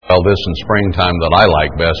Well, this and springtime that I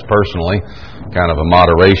like best personally, kind of a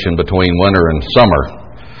moderation between winter and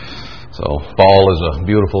summer. So fall is a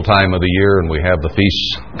beautiful time of the year, and we have the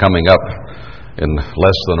feasts coming up in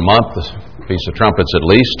less than a month, the Feast of Trumpets at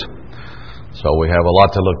least. So we have a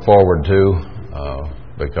lot to look forward to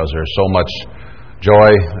because there's so much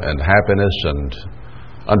joy and happiness and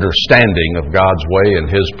understanding of God's way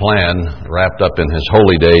and His plan wrapped up in His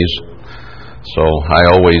holy days. So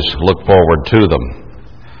I always look forward to them.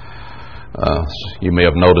 You may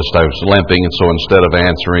have noticed I was limping, and so instead of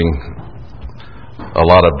answering a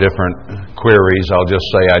lot of different queries, I'll just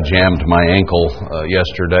say I jammed my ankle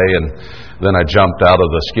yesterday, and then I jumped out of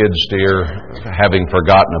the skid steer having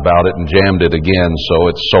forgotten about it and jammed it again, so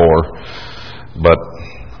it's sore. But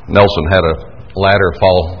Nelson had a ladder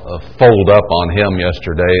fold up on him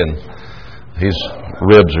yesterday, and his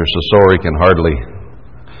ribs are so sore he can hardly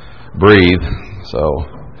breathe. So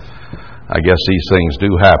I guess these things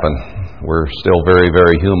do happen. We're still very,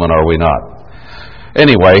 very human, are we not?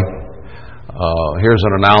 Anyway, here's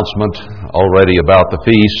an announcement already about the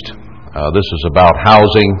feast. This is about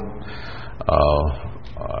housing.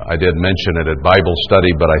 I did mention it at Bible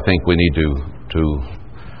study, but I think we need to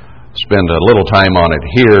spend a little time on it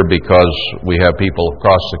here because we have people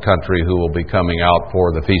across the country who will be coming out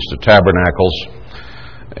for the Feast of Tabernacles.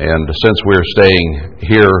 And since we're staying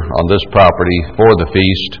here on this property for the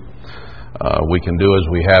feast, we can do as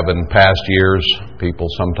we have in past years. People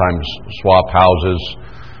sometimes swap houses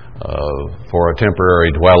for a temporary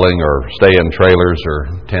dwelling or stay in trailers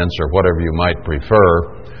or tents or whatever you might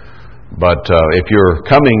prefer. But if you're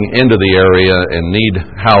coming into the area and need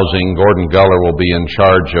housing, Gordon Guller will be in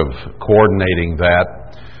charge of coordinating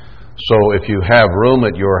that. So if you have room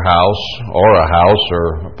at your house or a house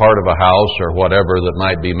or a part of a house or whatever that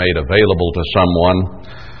might be made available to someone,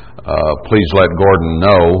 please let Gordon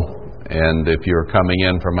know. And if you're coming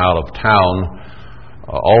in from out of town,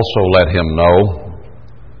 also let him know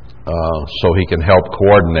so he can help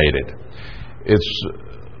coordinate it. It's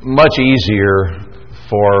much easier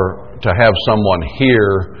to have someone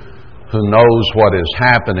here who knows what is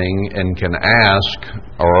happening and can ask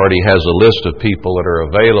or already has a list of people that are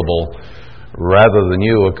available rather than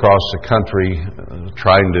you across the country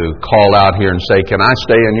trying to call out here and say, "Can I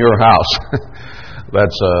stay in your house?"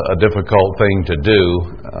 That's a difficult thing to do,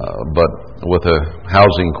 but with a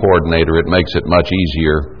housing coordinator, it makes it much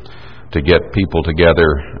easier to get people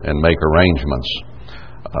together and make arrangements.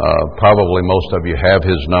 Probably most of you have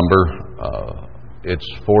his number. It's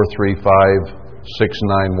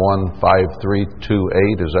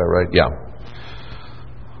 435-691-5328. Is that right? Yeah.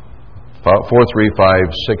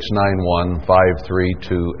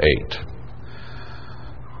 435-691-5328.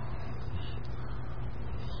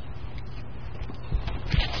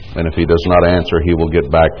 And if he does not answer, he will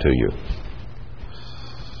get back to you.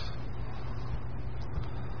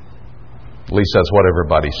 At least that's what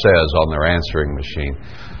everybody says on their answering machine.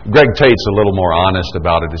 Greg Tate's a little more honest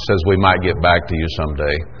about it. He says, "We might get back to you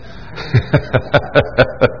someday."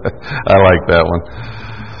 I like that one.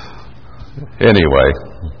 Anyway.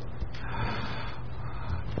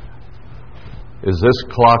 Is this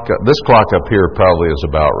clock up here probably is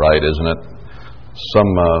about right, isn't it?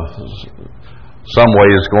 Some way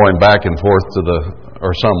is going back and forth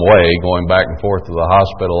going back and forth to the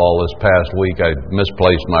hospital all this past week. I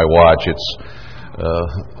misplaced my watch. It's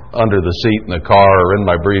under the seat in the car or in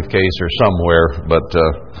my briefcase or somewhere, but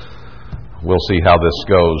we'll see how this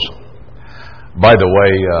goes. By the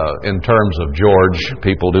way, in terms of George,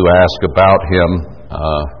 people do ask about him.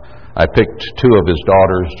 I picked two of his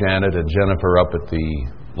daughters, Janet and Jennifer, up at the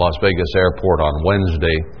Las Vegas airport on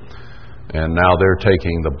Wednesday. And now they're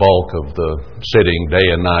taking the bulk of the sitting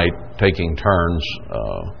day and night, taking turns.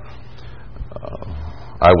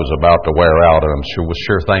 I was about to wear out, and I was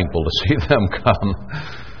sure thankful to see them come.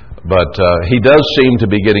 But he does seem to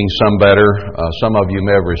be getting some better. Some of you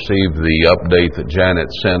may have received the update that Janet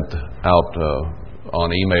sent out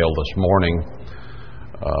on email this morning,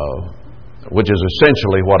 which is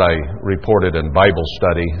essentially what I reported in Bible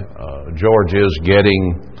study. George is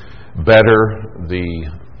getting better. The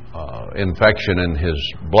infection in his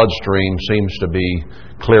bloodstream seems to be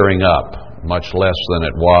clearing up, much less than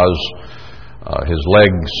it was. His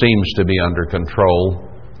leg seems to be under control.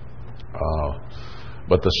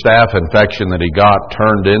 But the staph infection that he got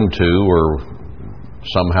turned into or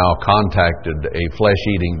somehow contacted a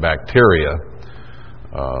flesh-eating bacteria.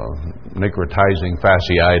 Necrotizing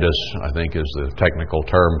fasciitis, I think, is the technical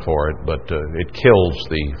term for it, but it kills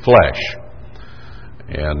the flesh.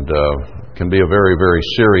 And can be a very, very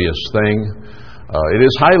serious thing. It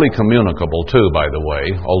is highly communicable too, by the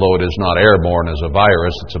way, although it is not airborne as a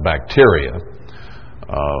virus, it's a bacteria.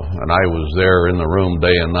 And I was there in the room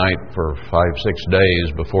day and night for 5-6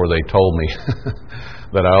 days before they told me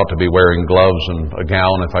that I ought to be wearing gloves and a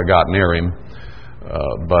gown if I got near him.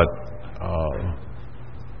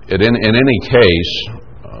 In any case,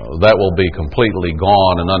 that will be completely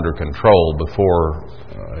gone and under control before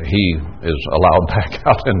he is allowed back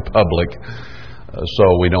out in public, so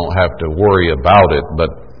we don't have to worry about it.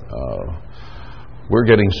 But we're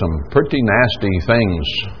getting some pretty nasty things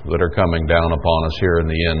that are coming down upon us here in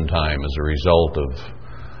the end time as a result of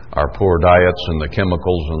our poor diets and the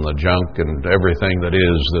chemicals and the junk and everything that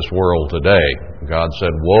is this world today. God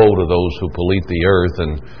said, "Woe to those who pollute the earth,"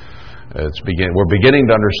 and we're beginning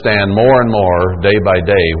to understand more and more day by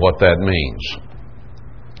day what that means,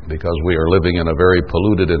 because we are living in a very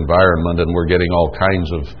polluted environment, and we're getting all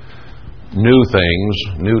kinds of new things,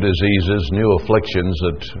 new diseases, new afflictions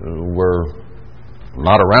that were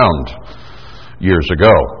not around years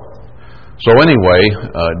ago. So anyway,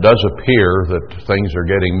 it does appear that things are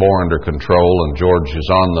getting more under control, and George is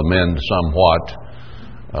on the mend somewhat.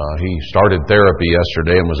 He started therapy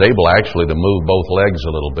yesterday and was able actually to move both legs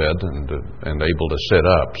a little bit and able to sit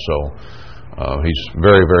up. So he's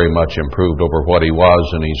very, very much improved over what he was,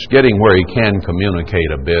 and he's getting where he can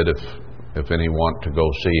communicate a bit if any want to go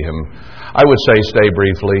see him. I would say stay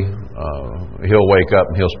briefly. He'll wake up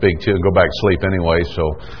and he'll speak to you and go back to sleep anyway. So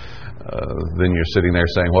then you're sitting there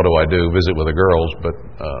saying, "What do I do? Visit with the girls?" But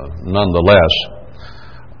nonetheless,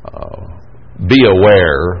 be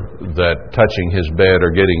aware that touching his bed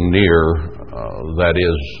or getting near, that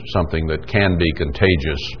is something that can be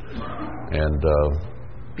contagious. And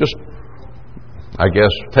just, I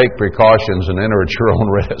guess, take precautions and enter at your own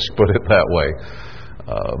risk, put it that way,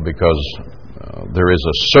 because there is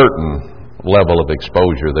a certain level of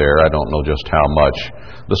exposure there. I don't know just how much.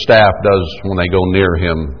 The staff does, when they go near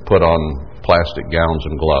him, put on plastic gowns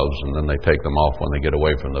and gloves, and then they take them off when they get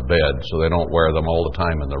away from the bed, so they don't wear them all the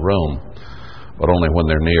time in the room, but only when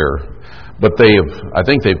they're near. But I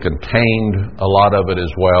think they've contained a lot of it as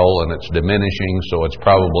well, and it's diminishing, so it's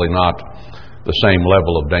probably not the same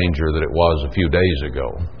level of danger that it was a few days ago.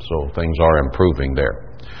 So things are improving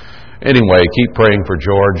there. Anyway, keep praying for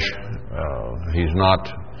George. He's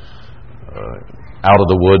not out of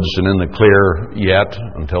the woods and in the clear yet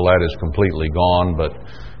until that is completely gone, but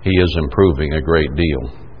he is improving a great deal.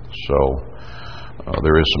 So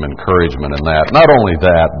there is some encouragement in that. Not only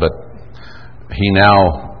that, but he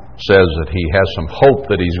now says that he has some hope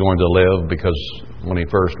that he's going to live, because when he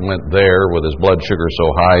first went there with his blood sugar so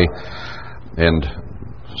high and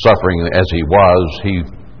suffering as he was, he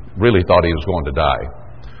really thought he was going to die.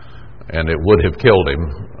 And it would have killed him,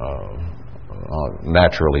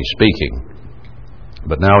 naturally speaking.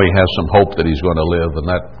 But now he has some hope that he's going to live, and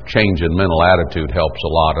that change in mental attitude helps a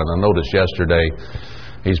lot. And I noticed yesterday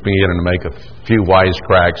he's beginning to make a few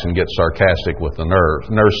wisecracks and get sarcastic with the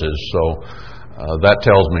nurses. So that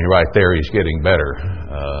tells me right there he's getting better,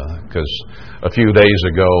 because a few days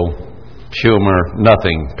ago, humor,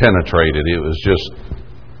 nothing penetrated. It was just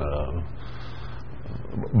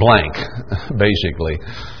blank, basically.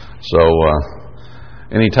 So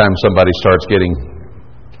anytime somebody starts getting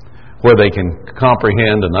where they can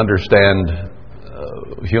comprehend and understand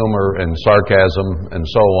humor and sarcasm and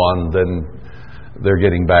so on, then they're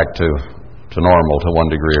getting back to normal to one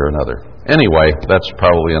degree or another. Anyway, that's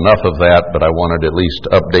probably enough of that, but I wanted at least to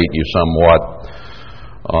update you somewhat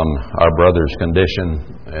on our brother's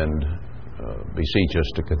condition, and beseech us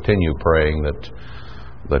to continue praying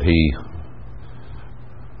that he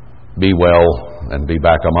be well and be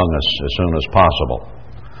back among us as soon as possible.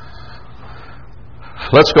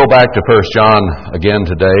 Let's go back to 1 John again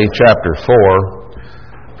today, chapter 4,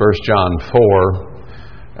 1 John 4.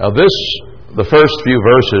 Now the first few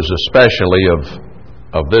verses especially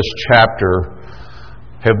of this chapter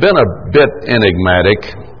have been a bit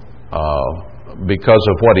enigmatic because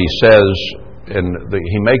of what he says, and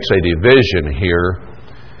he makes a division here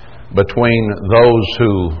between those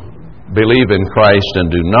who believe in Christ and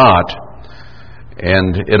do not.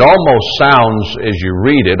 And it almost sounds, as you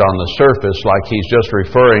read it on the surface, like he's just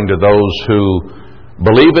referring to those who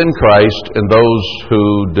believe in Christ and those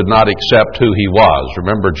who did not accept who he was.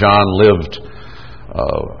 Remember, John lived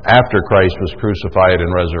after Christ was crucified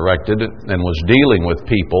and resurrected, and was dealing with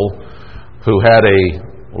people who had a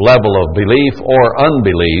level of belief or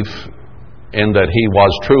unbelief in that he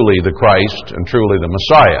was truly the Christ and truly the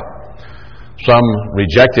Messiah. Some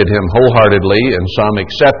rejected him wholeheartedly, and some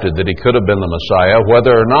accepted that he could have been the Messiah,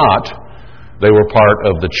 whether or not they were part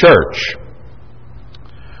of the church.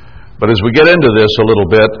 But as we get into this a little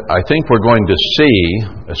bit, I think we're going to see,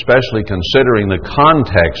 especially considering the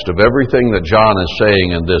context of everything that John is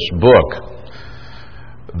saying in this book,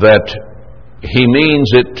 that he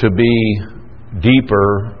means it to be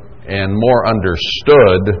deeper and more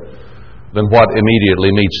understood than what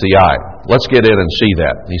immediately meets the eye. Let's get in and see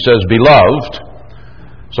that. He says, beloved.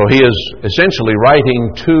 So he is essentially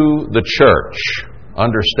writing to the church.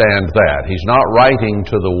 Understand that. He's not writing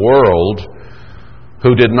to the world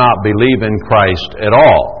who did not believe in Christ at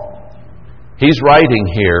all. He's writing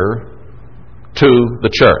here to the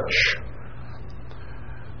church.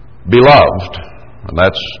 Beloved, and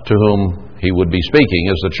that's to whom he would be speaking,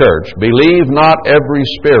 is the church. Believe not every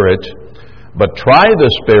spirit, but try the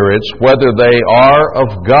spirits whether they are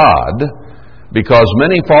of God, because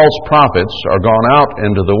many false prophets are gone out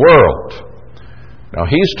into the world. Now,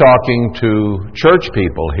 he's talking to church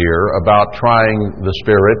people here about trying the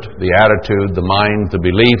spirit, the attitude, the mind, the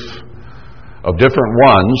belief of different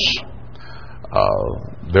ones.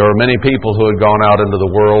 There are many people who had gone out into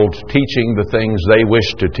the world teaching the things they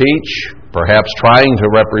wished to teach, perhaps trying to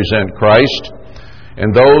represent Christ.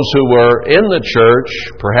 And those who were in the church,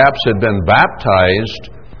 perhaps had been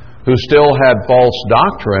baptized, who still had false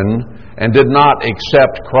doctrine and did not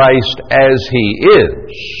accept Christ as He is.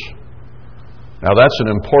 Now that's an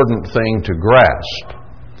important thing to grasp,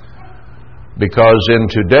 because in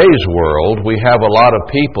today's world we have a lot of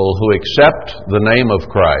people who accept the name of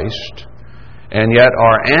Christ and yet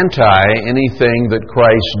are anti anything that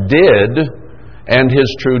Christ did and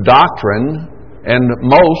His true doctrine and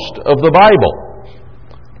most of the Bible.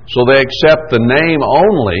 So they accept the name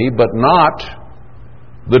only, but not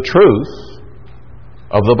the truth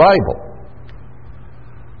of the Bible.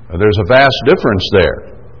 There's a vast difference there.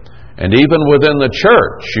 And even within the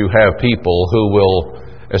church, you have people who will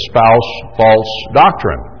espouse false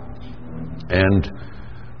doctrine. And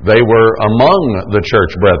they were among the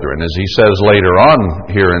church brethren, as he says later on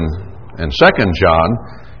here in 2 John,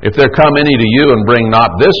 if there come any to you and bring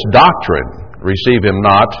not this doctrine, receive him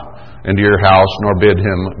not into your house, nor bid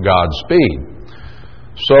him Godspeed.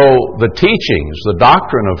 So the teachings, the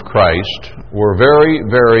doctrine of Christ were very,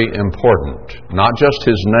 very important. Not just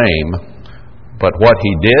His name, but what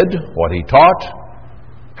He did, what He taught,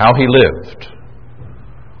 how He lived,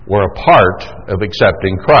 were a part of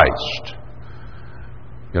accepting Christ.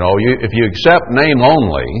 You know, if you accept name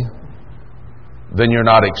only, then you're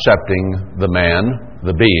not accepting the man,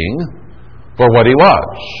 the being, for what he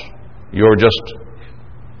was. You're just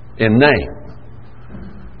in name.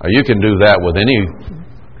 You can do that with any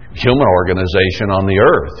human organization on the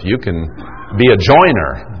earth. You can be a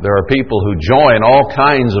joiner. There are people who join all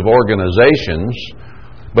kinds of organizations,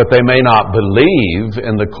 but they may not believe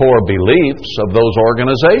in the core beliefs of those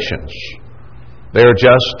organizations. They're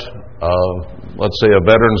just, let's say, a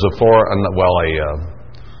Veterans of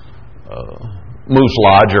Moose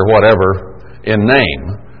Lodge or whatever in name,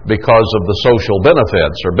 because of the social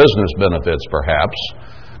benefits or business benefits, perhaps.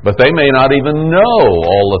 But they may not even know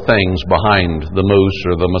all the things behind the Moose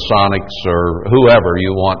or the Masonics or whoever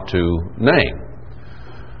you want to name.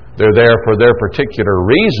 They're there for their particular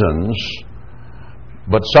reasons,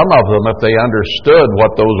 but some of them, if they understood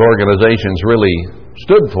what those organizations really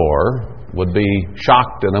stood for, would be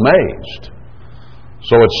shocked and amazed.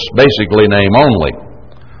 So it's basically name only.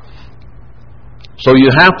 So you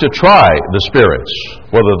have to try the spirits,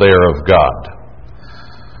 whether they are of God.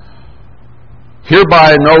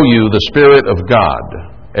 Hereby know you the Spirit of God.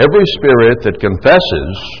 Every spirit that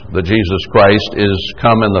confesses that Jesus Christ is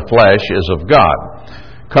come in the flesh is of God.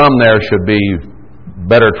 Come there should be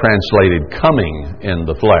better translated coming in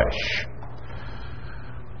the flesh.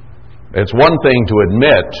 It's one thing to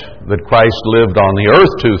admit that Christ lived on the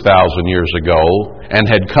earth 2,000 years ago and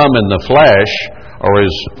had come in the flesh, or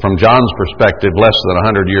is, from John's perspective, less than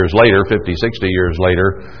 100 years later, 50, 60 years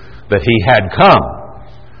later, that He had come.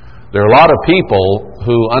 There are a lot of people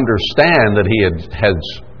who understand that He has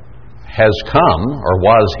come or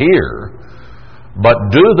was here, but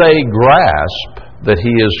do they grasp that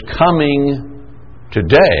He is coming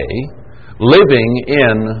today, living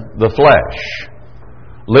in the flesh,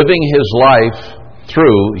 living His life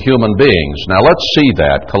through human beings? Now let's see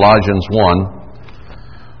that. Colossians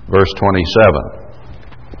 1, verse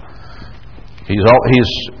 27. He's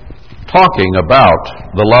talking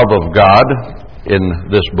about the love of God in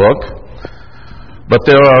this book, but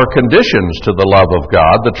there are conditions to the love of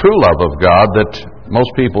God, the true love of God, that most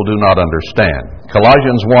people do not understand.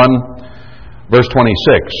 Colossians 1, verse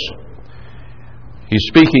 26. He's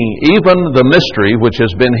speaking, even the mystery which has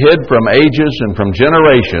been hid from ages and from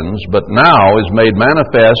generations, but now is made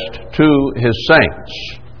manifest to His saints.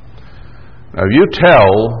 Now, if you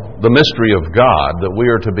tell the mystery of God, that we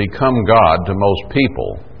are to become God to most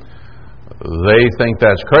people, they think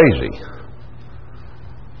that's crazy.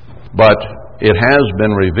 But it has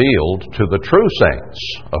been revealed to the true saints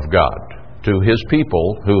of God, to His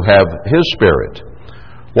people who have His Spirit,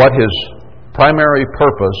 what His primary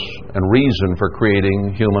purpose and reason for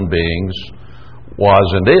creating human beings was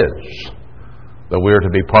and is. That we are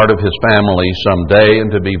to be part of His family someday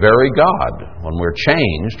and to be very God when we're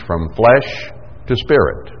changed from flesh to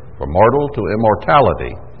spirit, from mortal to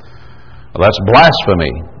immortality. Well, that's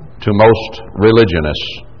blasphemy to most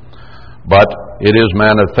religionists, but it is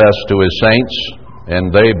manifest to His saints,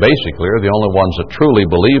 and they basically are the only ones that truly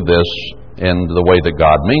believe this in the way that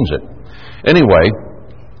God means it. Anyway,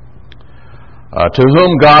 to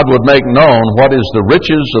whom God would make known what is the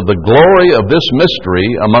riches of the glory of this mystery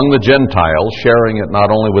among the Gentiles, sharing it not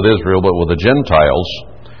only with Israel but with the Gentiles.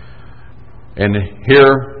 And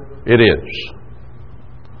here it is,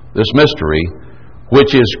 this mystery,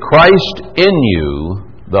 which is Christ in you,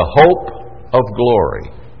 the hope of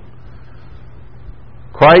glory.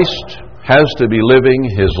 Christ has to be living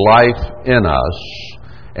His life in us,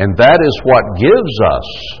 and that is what gives us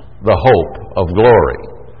the hope of glory,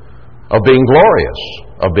 of being glorious,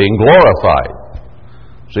 of being glorified.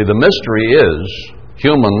 See, the mystery is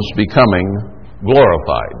humans becoming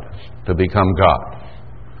glorified, to become God,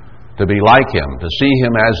 to be like Him, to see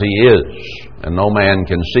Him as He is. And no man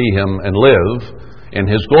can see Him and live in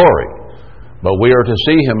His glory. But we are to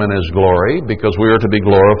see Him in His glory because we are to be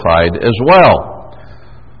glorified as well.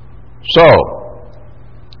 So,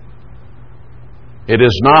 it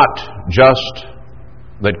is not just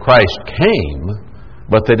that Christ came,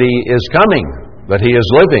 but that He is coming, that He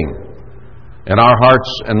is living in our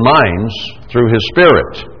hearts and minds through His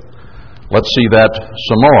Spirit. Let's see that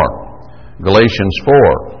some more. Galatians 4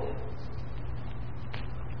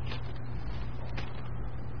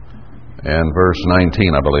 and verse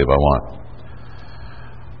 19, I believe I want.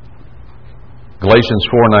 Galatians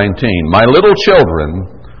 4:19. My little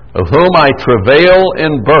children, of whom I travail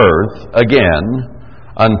in birth again,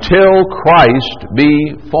 until Christ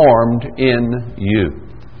be formed in you.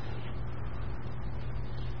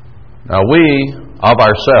 Now we, of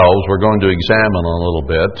ourselves, we're going to examine a little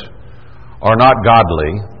bit, are not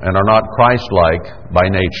godly and are not Christ-like by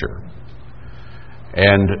nature.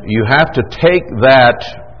 And you have to take that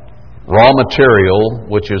raw material,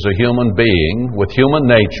 which is a human being with human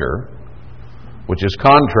nature, which is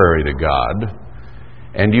contrary to God,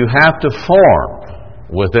 and you have to form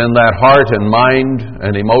within that heart and mind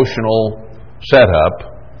and emotional setup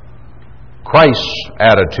Christ's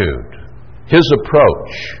attitude, His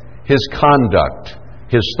approach, His conduct,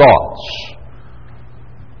 His thoughts.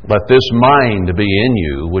 Let this mind be in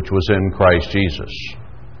you, which was in Christ Jesus.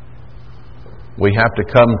 We have to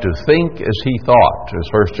come to think as He thought, as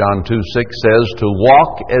 1 John 2:6 says, to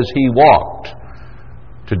walk as He walked,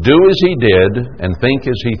 to do as He did, and think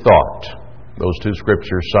as He thought. Those two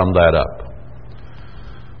scriptures sum that up.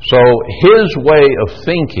 So His way of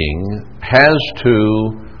thinking has to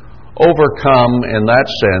overcome, in that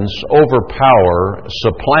sense, overpower,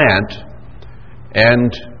 supplant,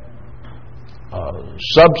 and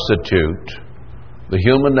substitute the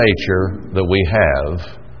human nature that we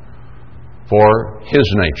have for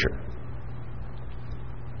His nature.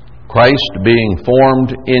 Christ being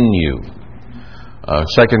formed in you.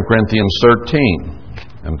 2 Corinthians 13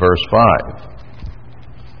 and verse 5.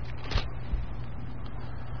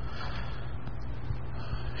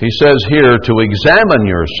 He says here to examine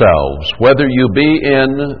yourselves whether you be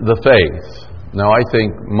in the faith. Now I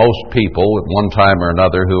think most people at one time or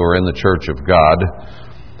another who are in the church of God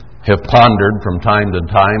have pondered from time to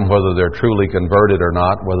time whether they're truly converted or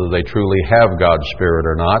not, whether they truly have God's Spirit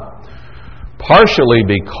or not, partially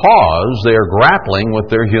because they are grappling with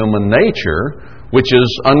their human nature, which is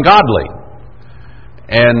ungodly,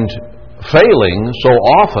 and failing so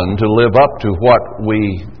often to live up to what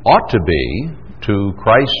we ought to be, to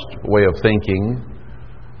Christ's way of thinking,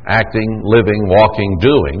 acting, living, walking,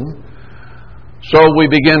 doing. So we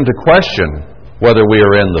begin to question whether we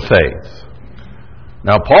are in the faith.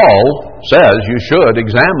 Now Paul says you should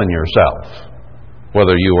examine yourself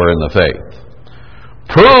whether you are in the faith.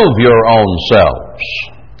 Prove your own selves.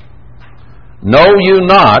 Know you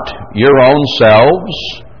not your own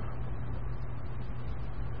selves?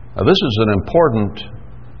 Now this is an important,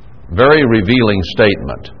 very revealing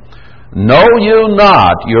statement. Know you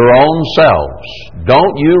not your own selves? Do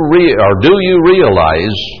you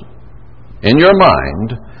realize in your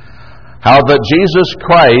mind how that Jesus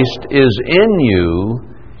Christ is in you,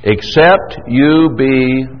 except you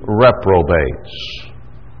be reprobates?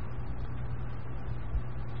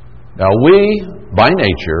 Now we, by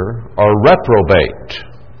nature, are reprobate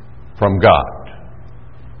from God.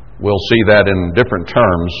 We'll see that in different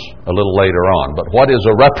terms a little later on. But what is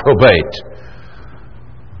a reprobate?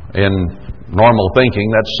 In normal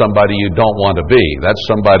thinking, that's somebody you don't want to be. That's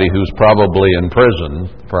somebody who's probably in prison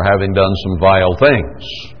for having done some vile things.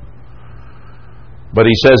 But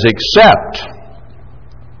he says, except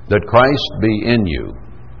that Christ be in you,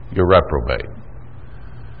 you're reprobate.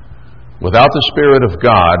 Without the Spirit of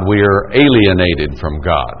God, we are alienated from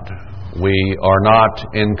God. We are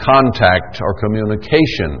not in contact or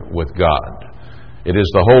communication with God. It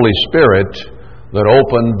is the Holy Spirit that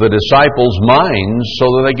opened the disciples' minds so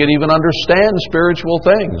that they could even understand spiritual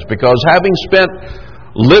things. Because having spent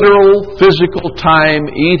literal, physical time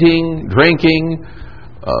eating, drinking,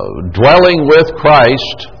 dwelling with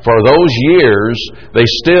Christ for those years, they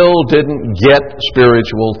still didn't get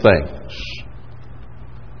spiritual things.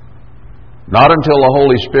 Not until the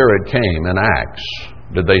Holy Spirit came in Acts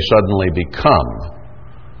did they suddenly become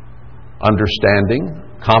understanding,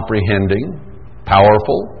 comprehending,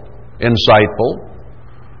 powerful, insightful,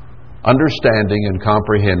 understanding and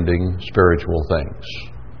comprehending spiritual things.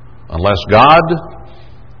 Unless God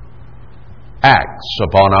acts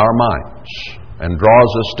upon our minds and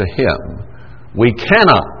draws us to Him, we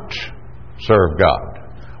cannot serve God.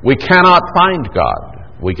 We cannot find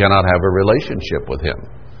God. We cannot have a relationship with Him,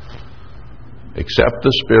 except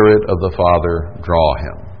the Spirit of the Father draw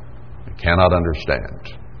Him. We cannot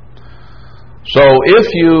understand. So if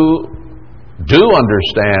you do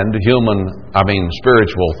understand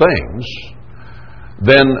spiritual things,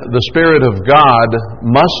 then the Spirit of God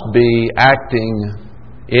must be acting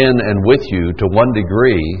in and with you to one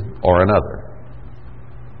degree or another.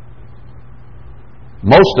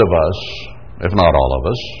 Most of us, if not all of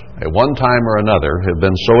us, at one time or another have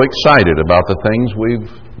been so excited about the things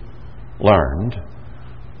we've learned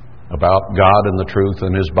about God and the truth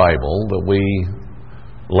in His Bible that we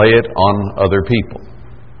lay it on other people.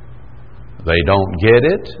 They don't get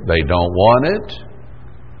it. They don't want it.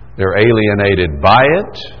 They're alienated by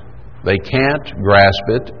it. They can't grasp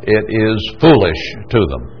it. It is foolish to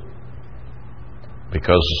them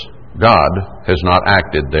because God has not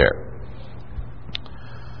acted there.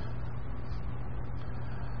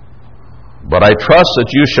 But I trust that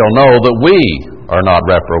you shall know that we are not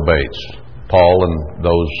reprobates, Paul and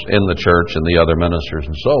those in the church and the other ministers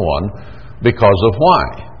and so on, because of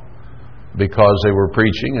why? Because they were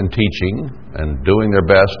preaching and teaching and doing their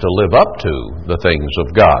best to live up to the things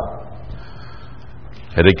of God,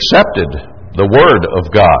 had accepted the Word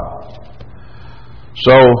of God.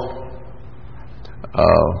 So,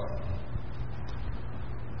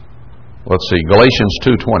 let's see, Galatians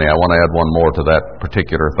 2:20. I want to add one more to that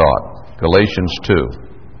particular thought. Galatians 2.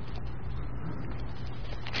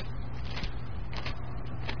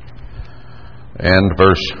 And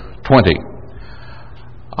verse 20.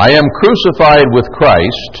 I am crucified with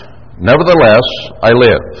Christ, nevertheless I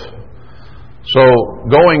live. So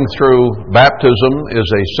going through baptism is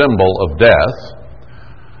a symbol of death,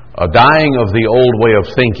 a dying of the old way of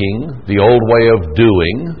thinking, the old way of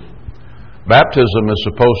doing. Baptism is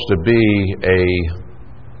supposed to be a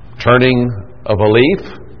turning of a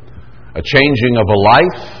leaf, a changing of a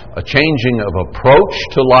life, a changing of approach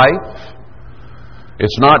to life.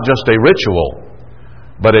 It's not just a ritual,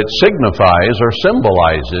 but it signifies or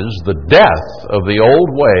symbolizes the death of the old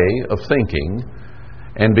way of thinking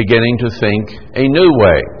and beginning to think a new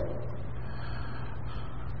way.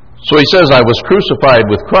 So he says, I was crucified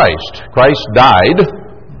with Christ. Christ died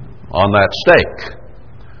on that stake,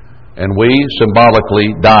 and we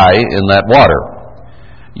symbolically die in that water.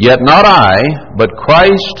 Yet not I, but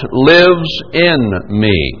Christ lives in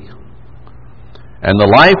me. And the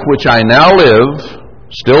life which I now live,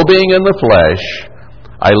 still being in the flesh,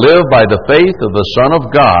 I live by the faith of the Son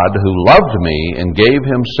of God who loved me and gave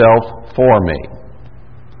Himself for me.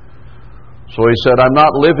 So he said, I'm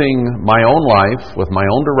not living my own life with my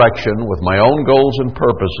own direction, with my own goals and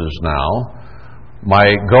purposes now.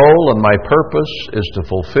 My goal and my purpose is to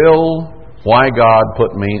fulfill why God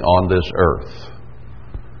put me on this earth,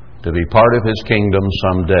 to be part of His kingdom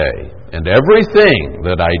someday. And everything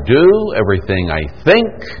that I do, everything I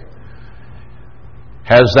think,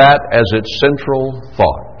 has that as its central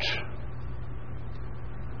thought.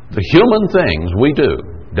 The human things we do,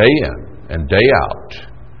 day in and day out,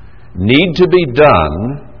 need to be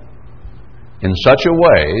done in such a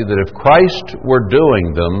way that if Christ were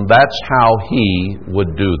doing them, that's how He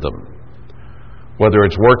would do them. Whether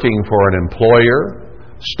it's working for an employer,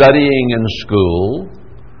 studying in school,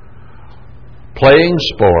 playing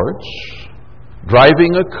sports,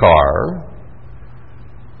 driving a car,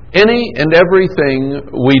 any and everything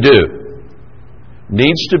we do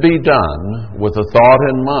needs to be done with a thought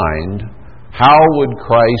in mind, how would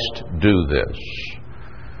Christ do this?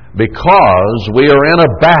 Because we are in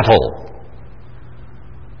a battle.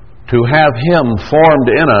 to have Him formed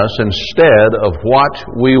in us instead of what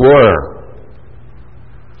we were.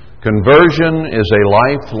 Conversion is a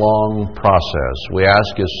lifelong process. We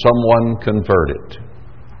ask, is someone converted?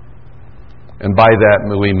 And by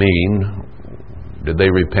that we mean, did they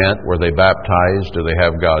repent? Were they baptized? Do they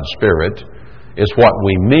have God's Spirit? Is what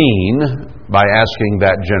we mean by asking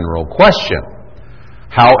that general question.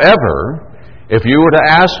 However, if you were to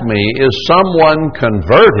ask me, is someone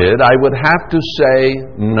converted? I would have to say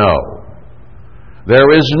no.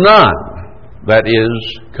 There is none that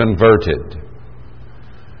is converted.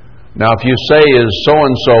 Now, if you say, is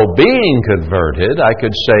so-and-so being converted? I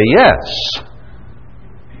could say yes.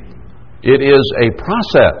 It is a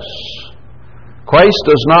process. Christ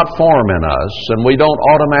does not form in us, and we don't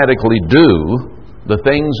automatically do the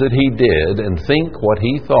things that He did and think what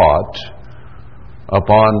He thought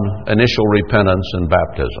upon initial repentance and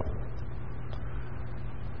baptism.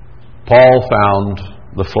 Paul found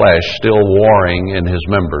the flesh still warring in his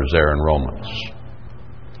members there in Romans.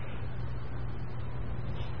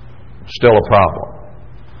 Still a problem.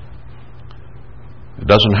 It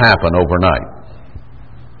doesn't happen overnight.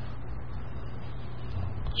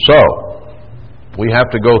 So, we have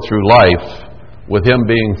to go through life with Him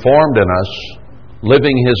being formed in us,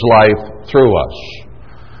 living His life through us,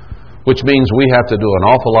 which means we have to do an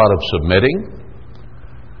awful lot of submitting,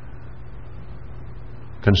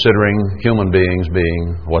 considering human beings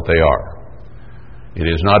being what they are. It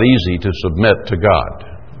is not easy to submit to God.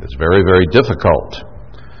 It's very, very difficult.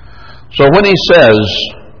 So when He says,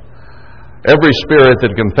 every spirit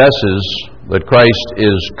that confesses that Christ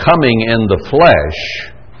is coming in the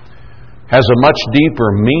flesh has a much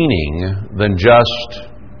deeper meaning than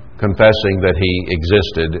just confessing that He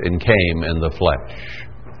existed and came in the flesh.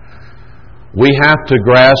 We have to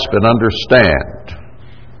grasp and understand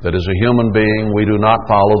that as a human being we do not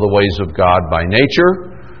follow the ways of God by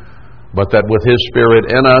nature, but that with His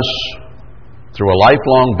Spirit in us, through a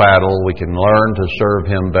lifelong battle, we can learn to serve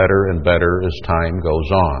Him better and better as time goes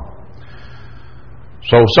on.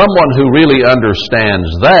 So someone who really understands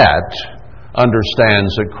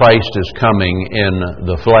Christ is coming in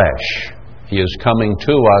the flesh. He is coming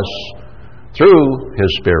to us through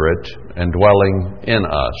His Spirit and dwelling in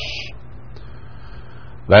us.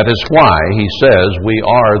 That is why He says we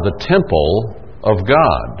are the temple of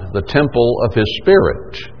God, the temple of His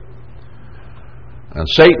Spirit. And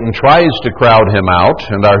Satan tries to crowd Him out,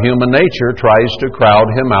 and our human nature tries to crowd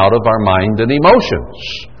Him out of our mind and emotions.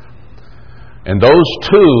 And those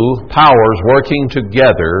two powers working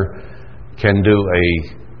together can do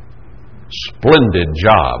a splendid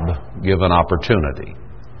job given opportunity.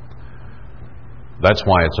 That's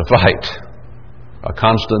why it's a fight, a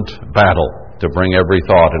constant battle to bring every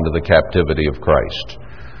thought into the captivity of Christ.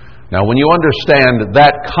 Now, when you understand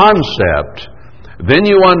that concept, then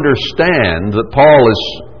you understand that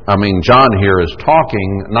John here is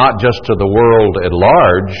talking not just to the world at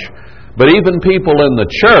large, but even people in the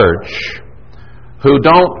church who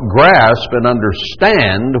don't grasp and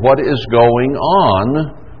understand what is going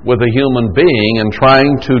on with a human being and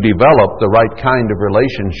trying to develop the right kind of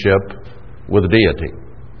relationship with deity,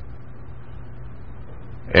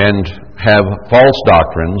 and have false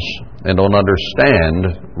doctrines and don't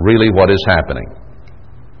understand really what is happening.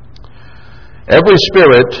 Every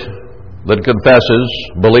spirit that confesses,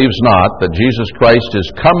 believes not that Jesus Christ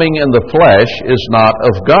is coming in the flesh is not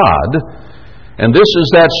of God. And this is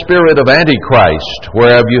that spirit of Antichrist,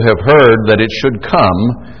 whereof you have heard that it should come,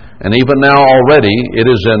 and even now already it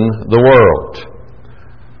is in the world.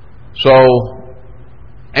 So,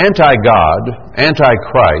 anti-God,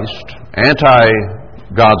 anti-Christ,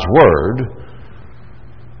 anti-God's Word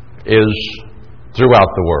is throughout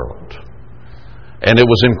the world. And it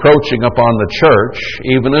was encroaching upon the church,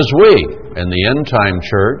 even as we, in the end-time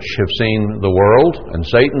church, have seen the world and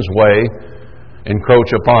Satan's way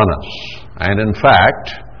encroach upon us. And in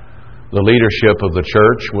fact, the leadership of the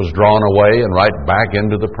church was drawn away and right back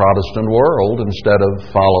into the Protestant world instead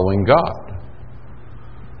of following God.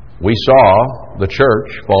 We saw the church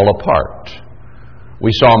fall apart.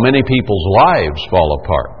 We saw many people's lives fall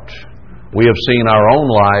apart. We have seen our own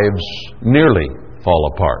lives nearly fall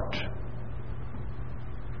apart.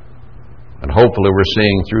 And hopefully we're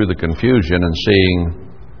seeing through the confusion and seeing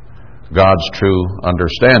God's true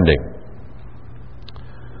understanding.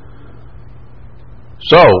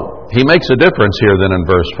 So, He makes a difference here then in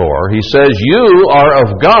verse 4. He says, you are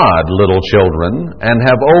of God, little children, and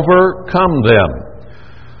have overcome them.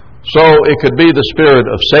 So it could be the spirit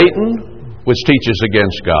of Satan, which teaches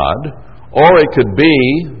against God, or it could be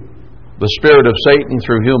the spirit of Satan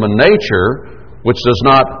through human nature, which does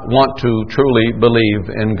not want to truly believe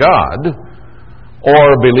in God.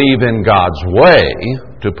 or believe in God's way,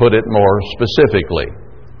 to put it more specifically.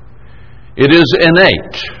 It is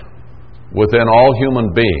innate within all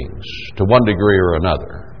human beings, to one degree or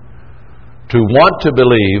another, to want to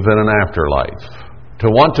believe in an afterlife, to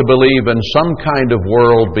want to believe in some kind of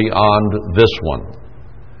world beyond this one.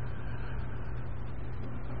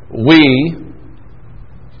 We,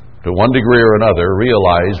 to one degree or another,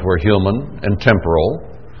 realize we're human and temporal.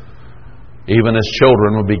 Even as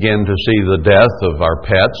children, we begin to see the death of our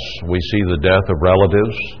pets. We see the death of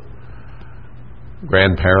relatives,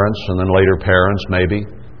 grandparents, and then later parents maybe,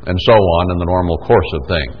 and so on in the normal course of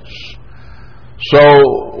things. So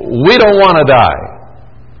we don't want to die.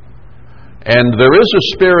 And there is a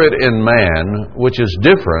spirit in man which is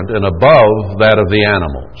different and above that of the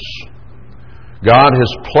animals. God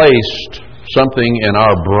has placed something in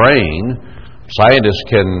our brain. Scientists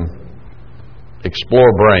can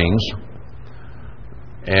explore brains,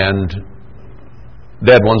 and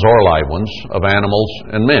dead ones or live ones, of animals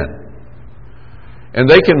and men. And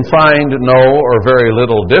they can find no or very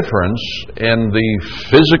little difference in the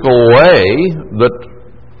physical way that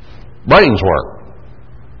brains work.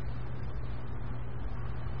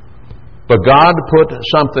 But God put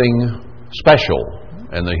something special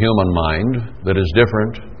in the human mind that is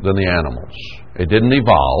different than the animals. It didn't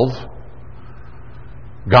evolve.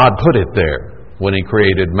 God put it there when He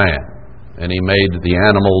created man. And He made the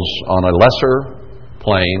animals on a lesser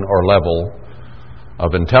plane or level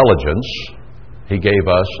of intelligence. He gave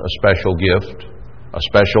us a special gift, a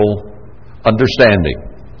special understanding.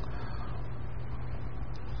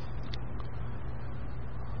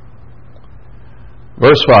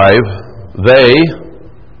 Verse 5, they,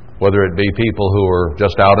 whether it be people who were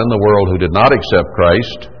just out in the world who did not accept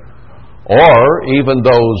Christ, or even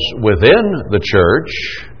those within the church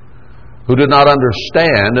who did not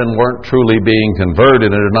understand and weren't truly being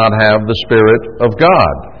converted and did not have the Spirit of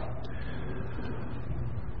God.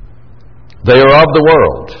 They are of the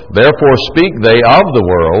world. Therefore speak they of the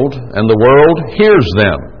world, and the world hears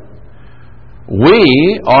them.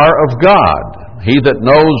 We are of God. He that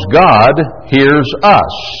knows God hears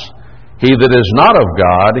us. He that is not of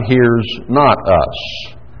God hears not us.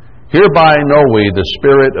 Hereby know we the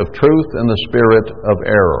spirit of truth and the spirit of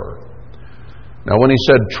error. Now when he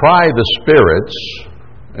said, try the spirits,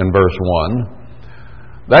 in verse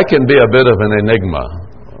 1, that can be a bit of an enigma.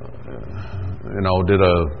 Did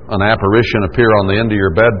an apparition appear on the end of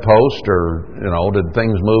your bedpost, or, did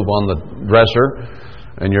things move on the dresser?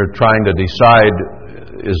 And you're trying to decide,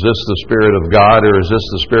 is this the Spirit of God or is this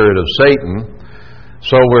the spirit of Satan?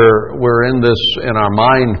 So we're in this, in our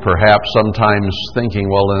mind perhaps sometimes thinking,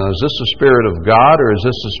 well, then is this the Spirit of God or is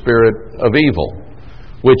this the spirit of evil?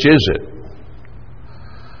 Which is it?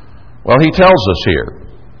 Well, he tells us here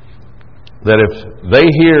that if they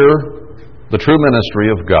hear the true ministry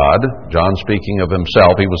of God, John speaking of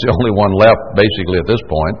himself, he was the only one left basically at this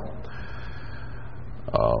point.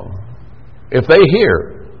 If they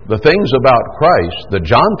hear the things about Christ that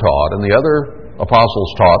John taught and the other apostles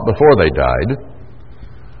taught before they died,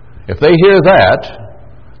 if they hear that,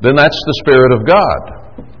 then that's the Spirit of God.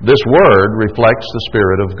 This word reflects the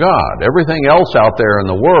Spirit of God. Everything else out there in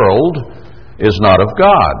the world is not of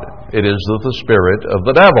God. It is of the spirit of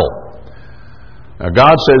the devil. Now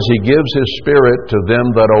God says He gives His Spirit to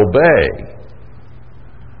them that obey.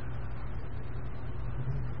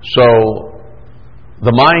 So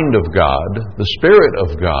the mind of God, the Spirit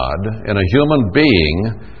of God in a human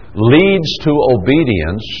being leads to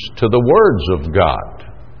obedience to the words of God.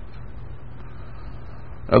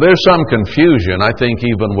 Now there's some confusion, I think,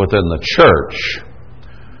 even within the church,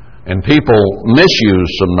 and people misuse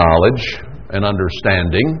some knowledge and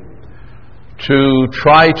understanding to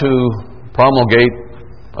try to promulgate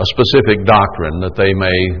a specific doctrine that they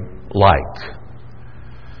may like.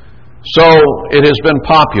 So it has been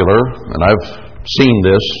popular, and I've seen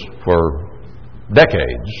this for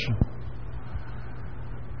decades,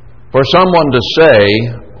 for someone to say,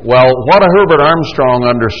 well, what Herbert Armstrong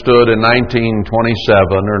understood in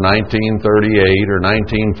 1927 or 1938 or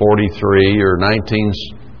 1943 or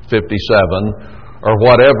 1957 or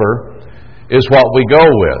whatever is what we go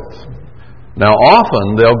with. Now,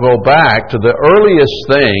 often they'll go back to the earliest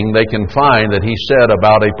thing they can find that he said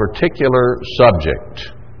about a particular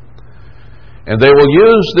subject. And they will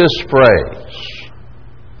use this phrase,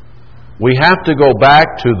 we have to go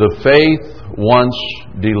back to the faith once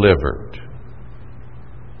delivered.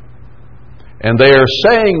 And they are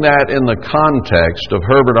saying that in the context of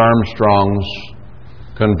Herbert Armstrong's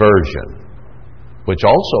conversion, which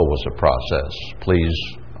also was a process, please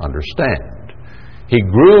understand. He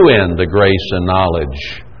grew in the grace and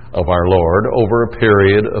knowledge of our Lord over a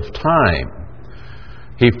period of time.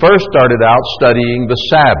 He first started out studying the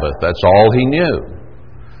Sabbath. That's all he knew.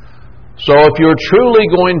 So if you're truly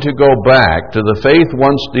going to go back to the faith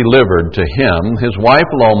once delivered to him, his wife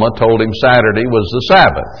Loma told him Saturday was the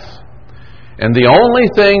Sabbath. And the only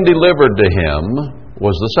thing delivered to him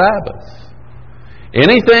was the Sabbath.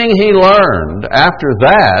 Anything he learned after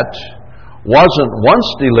that wasn't once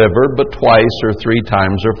delivered, but twice or three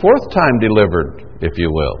times or fourth time delivered, if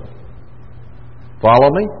you will.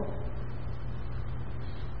 Follow me?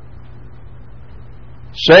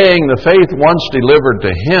 Saying the faith once delivered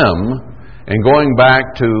to him and going back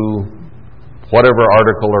to whatever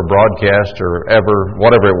article or broadcast or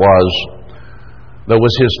whatever it was, that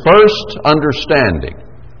was his first understanding,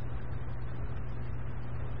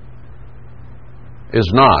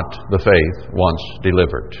 is not the faith once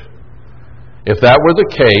delivered. If that were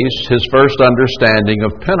the case, his first understanding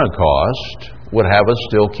of Pentecost would have us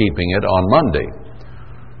still keeping it on Monday.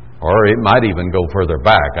 Or it might even go further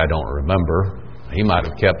back, I don't remember. He might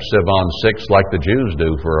have kept Siv on 6 like the Jews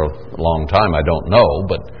do for a long time, I don't know,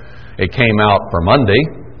 but it came out for Monday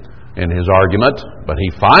in his argument, but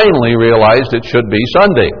he finally realized it should be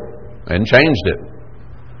Sunday and changed it.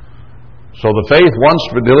 So the faith once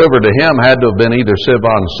delivered to him had to have been either Siv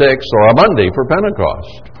on 6 or a Monday for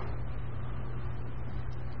Pentecost.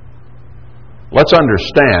 Let's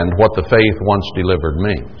understand what the faith once delivered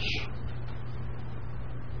means.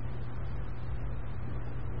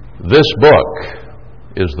 This book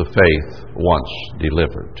is the faith once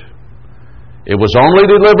delivered. It was only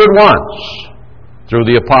delivered once through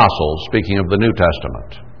the apostles, speaking of the New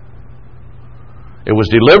Testament. It was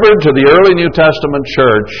delivered to the early New Testament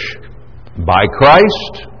church by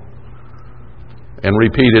Christ and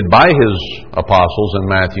repeated by His apostles in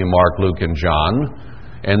Matthew, Mark, Luke, and John,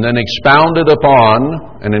 and then expounded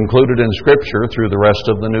upon and included in Scripture through the rest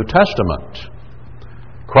of the New Testament.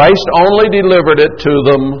 Christ only delivered it to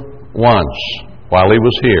them once while He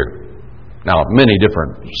was here. Now, many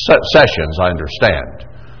different sessions, I understand.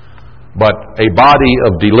 But a body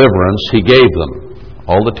of deliverance He gave them.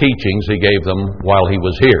 All the teachings He gave them while He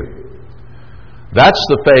was here. That's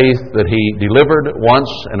the faith that He delivered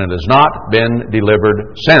once, and it has not been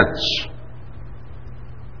delivered since.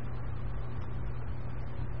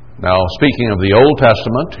 Now, speaking of the Old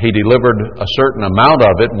Testament, He delivered a certain amount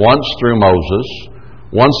of it once through Moses,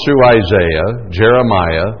 once through Isaiah,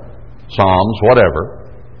 Jeremiah, Psalms,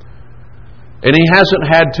 whatever. And He hasn't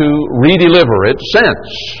had to redeliver it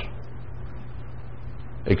since,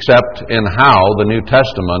 except in how the New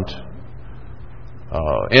Testament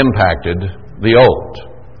impacted the Old,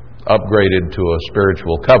 upgraded to a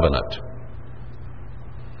spiritual covenant.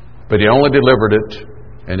 But He only delivered it,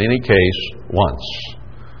 in any case, once.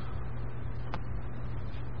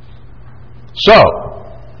 So,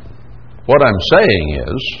 what I'm saying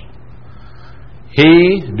is,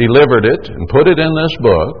 He delivered it and put it in this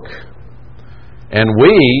book, and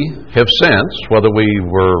we have since, whether we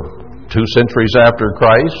were 2 centuries after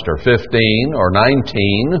Christ, or 15, or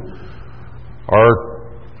 19, or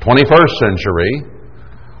 21st century,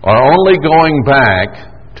 are only going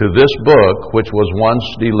back to this book which was once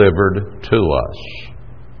delivered to us.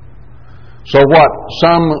 So what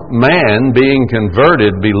some man being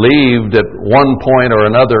converted believed at one point or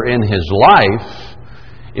another in his life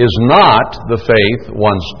is not the faith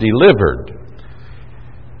once delivered.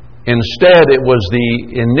 Instead, it was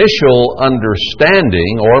the initial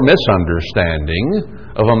understanding or misunderstanding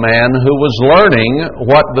of a man who was learning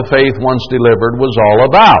what the faith once delivered was all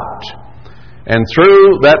about. And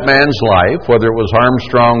through that man's life, whether it was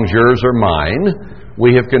Armstrong's, yours, or mine,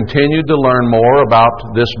 we have continued to learn more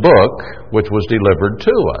about this book which was delivered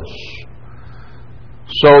to us.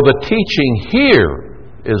 So the teaching here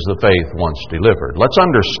is the faith once delivered. Let's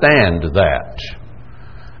understand that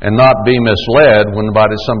and not be misled when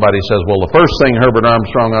somebody says, well, the first thing Herbert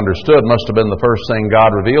Armstrong understood must have been the first thing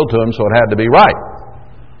God revealed to him, so it had to be right.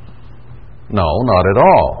 No, not at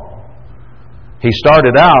all. He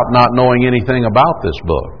started out not knowing anything about this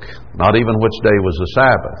book, not even which day was the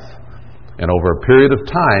Sabbath. And over a period of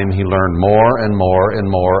time, he learned more and more and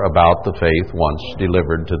more about the faith once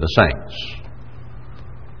delivered to the saints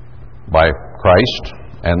by Christ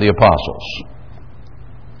and the apostles.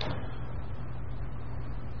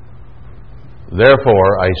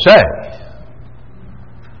 Therefore, I say,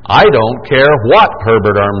 I don't care what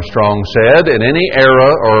Herbert Armstrong said in any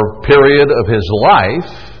era or period of his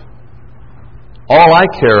life. All I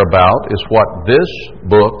care about is what this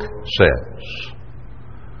book says.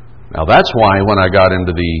 Now that's why when I got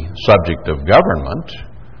into the subject of government,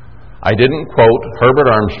 I didn't quote Herbert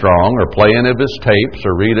Armstrong or play any of his tapes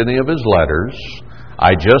or read any of his letters.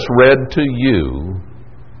 I just read to you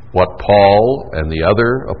what Paul and the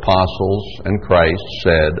other apostles and Christ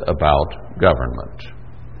said about government,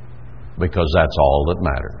 because that's all that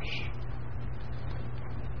matters.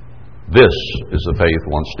 This is the faith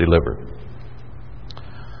once delivered.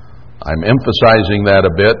 I'm emphasizing that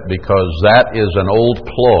a bit because that is an old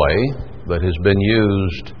ploy that has been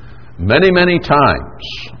used many, many times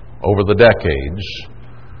over the decades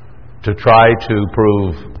to try to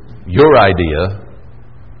prove your idea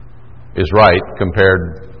is right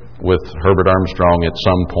compared with Herbert Armstrong at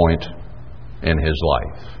some point in his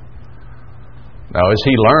life. Now, as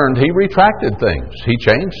he learned, he retracted things. He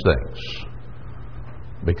changed things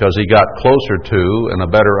because he got closer to and a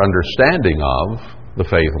better understanding of the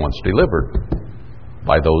faith once delivered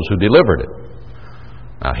by those who delivered it.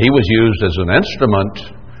 Now, he was used as an instrument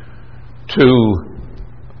to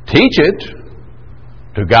teach it,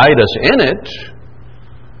 to guide us in it,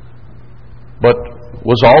 but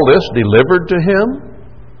was all this delivered to him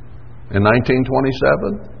in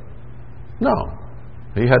 1927? No.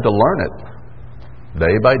 He had to learn it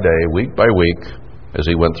day by day, week by week, as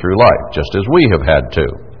he went through life, just as we have had to.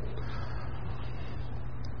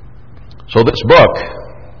 So this book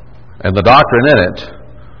and the doctrine in it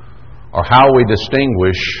are how we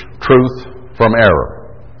distinguish truth from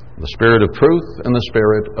error, the spirit of truth and the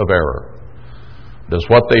spirit of error. Does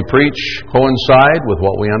what they preach coincide with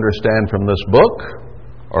what we understand from this book,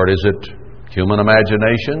 or is it human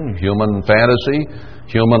imagination, human fantasy,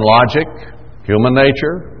 human logic, human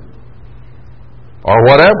nature, or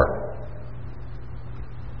whatever?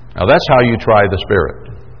 Now that's how you try the spirit,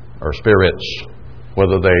 or spirits,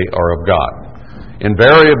 whether they are of God.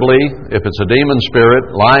 Invariably, if it's a demon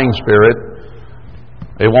spirit, lying spirit,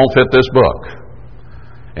 it won't fit this book.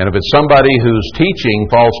 And if it's somebody who's teaching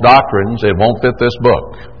false doctrines, it won't fit this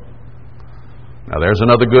book. Now there's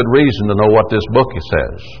another good reason to know what this book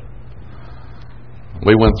says.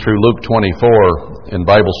 We went through Luke 24 in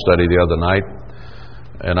Bible study the other night,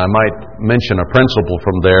 and I might mention a principle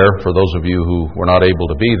from there for those of you who were not able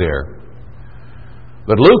to be there.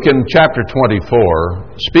 But Luke in chapter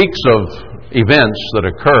 24 speaks of events that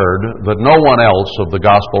occurred that no one else of the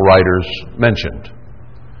gospel writers mentioned,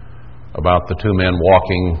 about the two men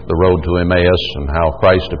walking the road to Emmaus and how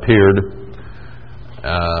Christ appeared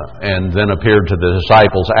and then appeared to the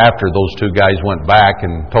disciples after those two guys went back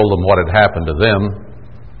and told them what had happened to them.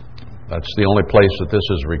 That's the only place that this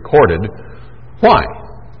is recorded. Why?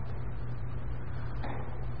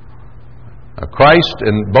 Christ,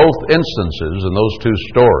 in both instances, in those two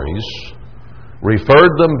stories,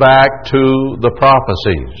 referred them back to the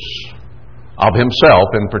prophecies of himself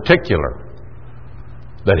in particular,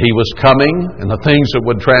 that he was coming and the things that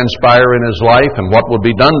would transpire in his life and what would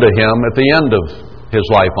be done to him at the end of his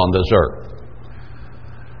life on this earth.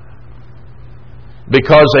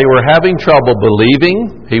 Because they were having trouble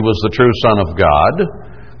believing he was the true Son of God,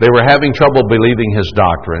 they were having trouble believing his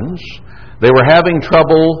doctrines, they were having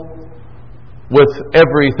trouble with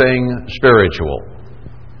everything spiritual.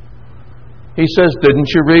 He says, didn't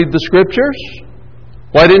you read the Scriptures?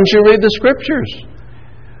 Why didn't you read the Scriptures?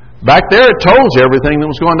 Back there it told you everything that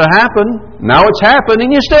was going to happen. Now it's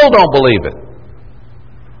happening, you still don't believe it.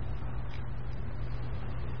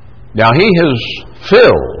 Now he has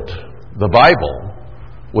filled the Bible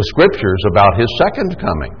with Scriptures about his second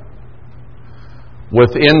coming,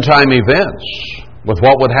 with end-time events, with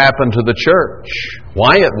what would happen to the church,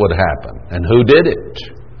 why it would happen, and who did it.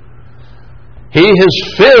 He has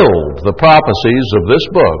filled the prophecies of this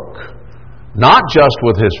book not just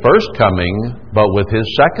with his first coming, but with his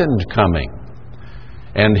second coming.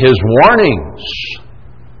 And his warnings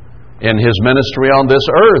in his ministry on this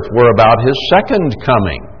earth were about his second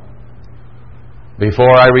coming.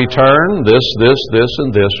 Before I return, this,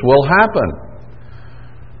 and this will happen.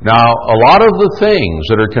 Now, a lot of the things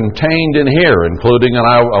that are contained in here, including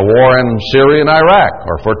a war in Syria and Iraq,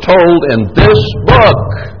 are foretold in this book,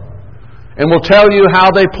 and will tell you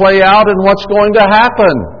how they play out and what's going to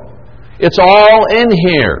happen. It's all in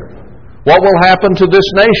here. What will happen to this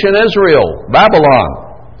nation, Israel, Babylon?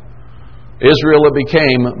 Israel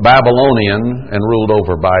became Babylonian and ruled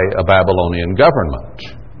over by a Babylonian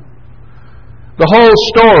government. The whole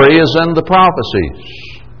story is in the prophecies.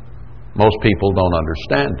 Most people don't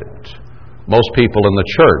understand it. Most people in the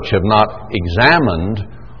church have not examined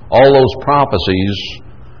all those prophecies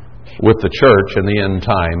with the church in the end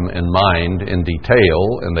time in mind in detail,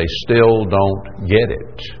 and they still don't get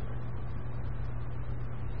it.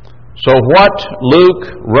 So what Luke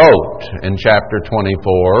wrote in chapter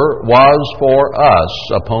 24 was for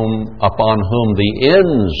us upon whom the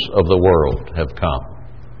ends of the world have come.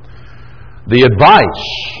 The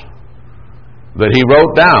advice that he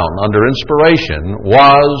wrote down under inspiration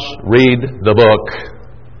was read the book.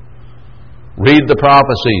 Read the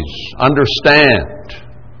prophecies. Understand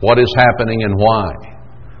what is happening and why.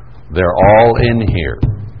 They're all in here,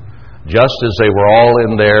 just as they were all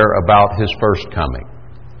in there about His first coming.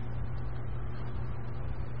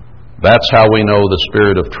 That's how we know the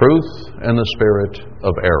spirit of truth and the spirit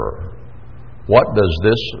of error. What does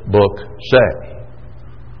this book say?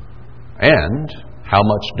 And how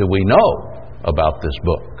much do we know about this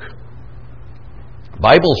book?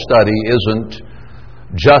 Bible study isn't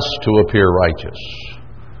just to appear righteous.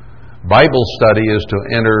 Bible study is to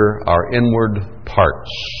enter our inward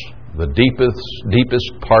parts, the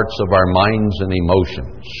deepest parts of our minds and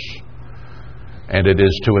emotions. And it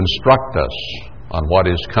is to instruct us on what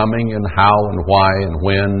is coming and how and why and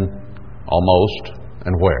when, almost,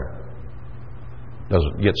 and where.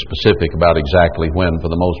 Doesn't get specific about exactly when for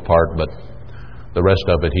the most part, but the rest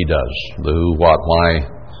of it He does. The who, what, why,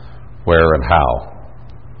 where, and how.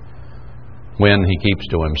 When He keeps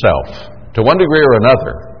to Himself, to one degree or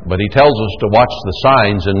another, but He tells us to watch the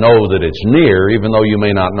signs and know that it's near, even though you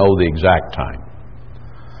may not know the exact time.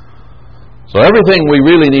 So everything we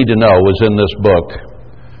really need to know is in this book,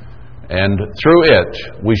 and through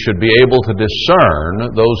it we should be able to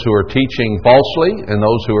discern those who are teaching falsely and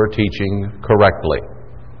those who are teaching correctly.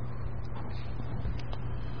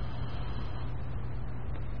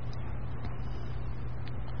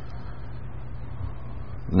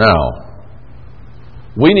 Now,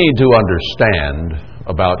 we need to understand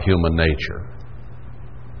about human nature.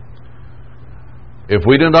 If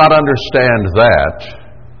we do not understand that,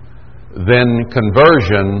 then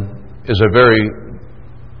conversion is a very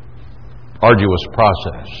arduous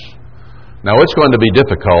process. Now, it's going to be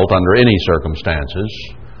difficult under any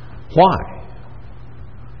circumstances. Why?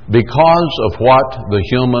 Because of what the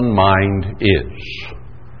human mind is.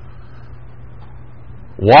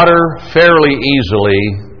 Water fairly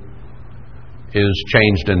easily is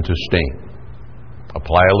changed into steam.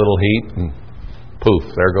 Apply a little heat and poof,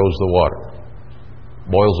 there goes the water.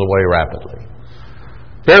 Boils away rapidly.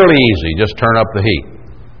 Fairly easy, just turn up the heat.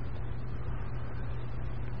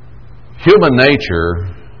 Human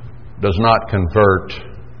nature does not convert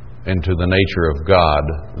into the nature of God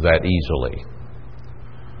that easily.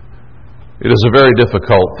 It is a very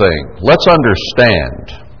difficult thing. Let's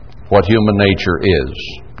understand what human nature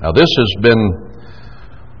is. Now, this has been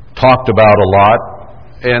talked about a lot,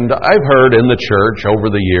 and I've heard in the church over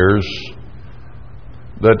the years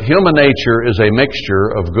that human nature is a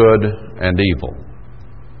mixture of good and evil.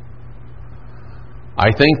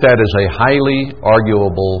 I think that is a highly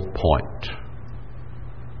arguable point.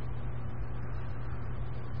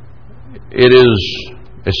 It is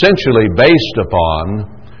essentially based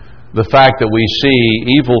upon the fact that we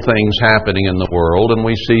see evil things happening in the world and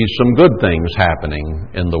we see some good things happening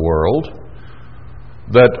in the world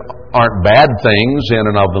that aren't bad things in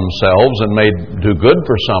and of themselves and may do good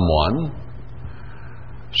for someone.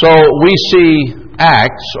 So we see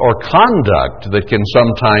acts or conduct that can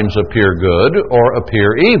sometimes appear good or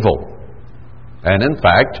appear evil, and in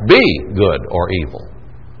fact be good or evil.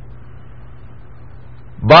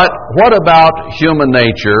 But what about human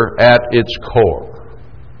nature at its core?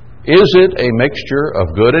 Is it a mixture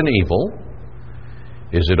of good and evil?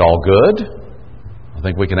 Is it all good? I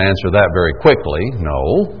think we can answer that very quickly.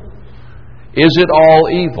 No. Is it all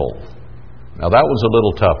evil? Now that was a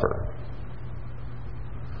little tougher.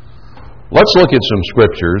 Let's look at some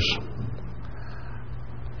scriptures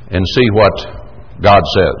and see what God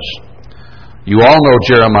says. You all know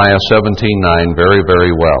Jeremiah 17:9 very,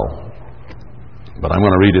 very well, but I'm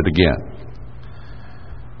going to read it again.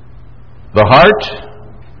 The heart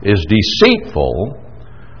is deceitful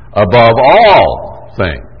above all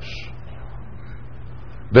things.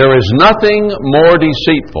 There is nothing more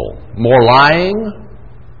deceitful, more lying,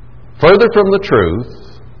 further from the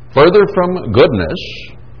truth, further from goodness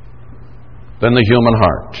than the human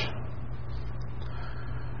heart.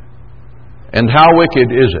 And how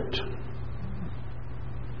wicked is it?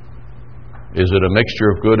 Is it a mixture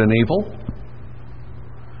of good and evil?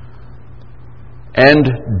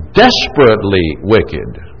 And desperately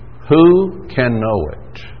wicked. Who can know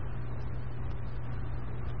it?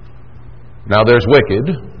 Now there's wicked,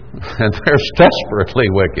 and there's desperately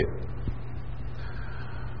wicked.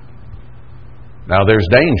 Now there's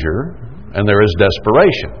danger, and there is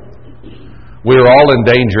desperation. We're all in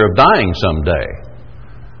danger of dying someday.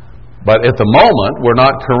 But at the moment, we're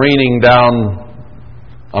not careening down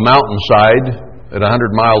a mountainside at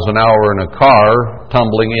 100 miles an hour in a car,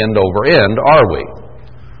 tumbling end over end, are we?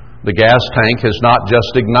 The gas tank has not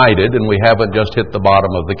just ignited, and we haven't just hit the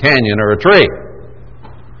bottom of the canyon or a tree.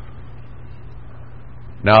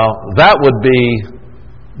 Now, that would be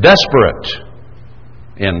desperate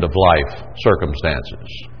end of life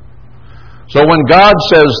circumstances. So when God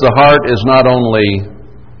says the heart is not only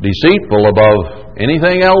deceitful above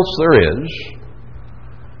anything else there is,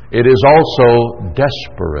 it is also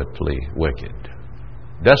desperately wicked.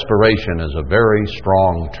 Desperation is a very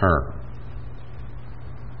strong term.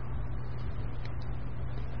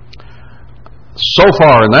 So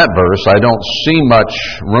far in that verse, I don't see much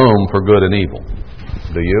room for good and evil.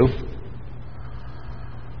 Do you?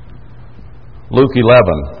 Luke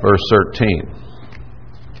 11, verse 13.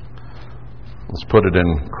 Let's put it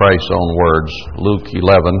in Christ's own words. Luke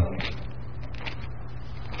 11.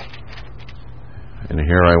 And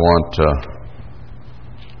here I want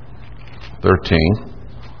 13.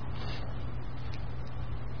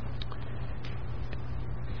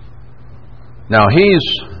 Now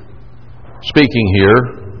he's speaking here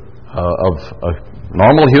of a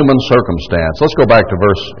normal human circumstance. Let's go back to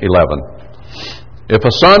verse 11. If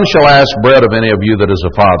a son shall ask bread of any of you that is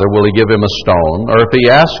a father, will he give him a stone? Or if he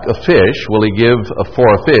ask a fish, will he give for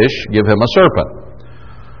a fish give him a serpent?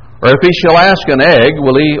 Or if he shall ask an egg,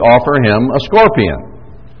 will he offer him a scorpion?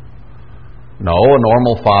 No, a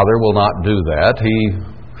normal father will not do that. He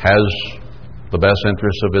has the best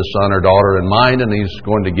interests of his son or daughter in mind, and he's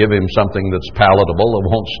going to give him something that's palatable, that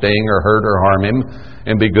won't sting or hurt or harm him,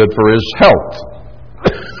 and be good for his health.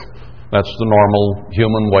 That's the normal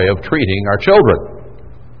human way of treating our children.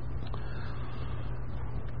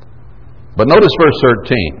 But notice verse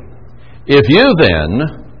 13. If you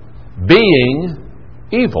then, being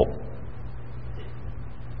evil,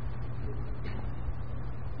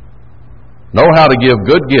 know how to give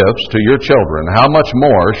good gifts to your children, how much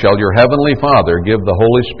more shall your heavenly Father give the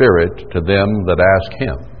Holy Spirit to them that ask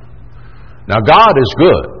Him? Now, God is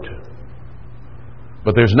good,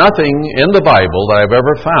 but there's nothing in the Bible that I've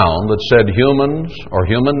ever found that said humans or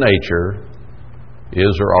human nature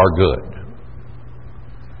is or are good.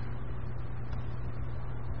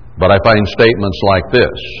 But I find statements like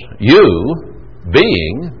this: you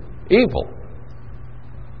being evil.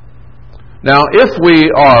 Now, if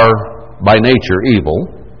we are by nature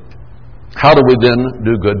evil, how do we then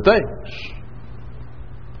do good things?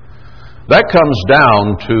 That comes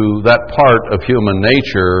down to that part of human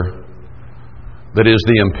nature that is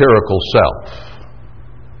the empirical self,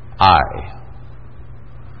 I.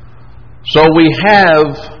 So we have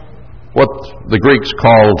what the Greeks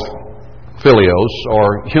called philios,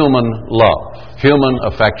 or human love, human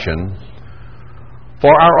affection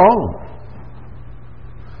for our own.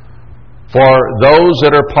 For those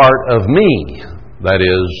that are part of me, that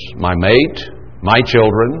is, my mate, my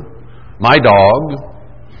children, my dog,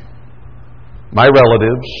 my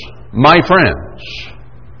relatives, my friends,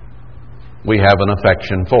 we have an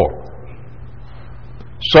affection for.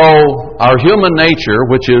 So our human nature,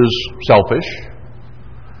 which is selfish,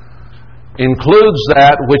 includes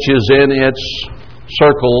that which is in its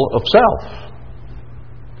circle of self.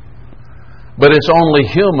 But it's only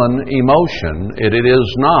human emotion. It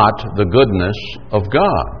is not the goodness of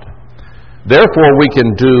God. Therefore, we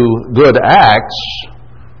can do good acts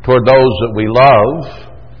toward those that we love,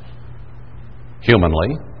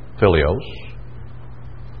 humanly, philios.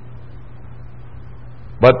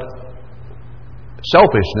 But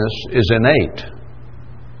selfishness is innate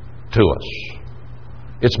to us.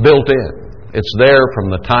 It's built in. It's there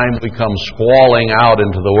from the time we come squalling out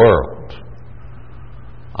into the world.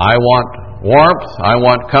 I want warmth, I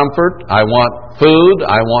want comfort, I want food,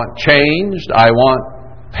 I want changed, I want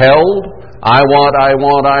held, I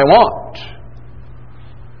want.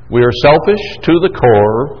 We are selfish to the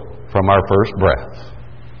core from our first breath.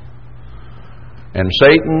 And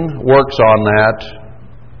Satan works on that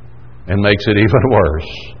and makes it even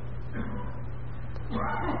worse.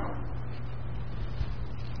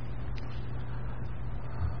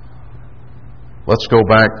 Let's go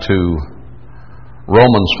back to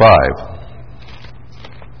Romans 5.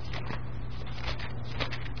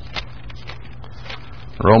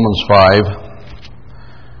 Romans 5,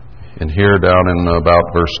 and here down in about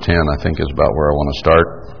verse 10, I think is about where I want to start.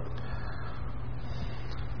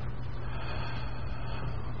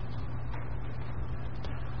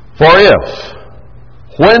 For if,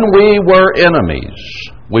 when we were enemies,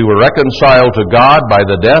 we were reconciled to God by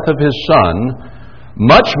the death of His Son,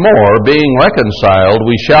 much more, being reconciled,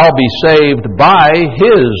 we shall be saved by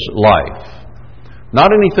His life.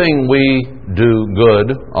 Not anything we do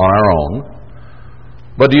good on our own,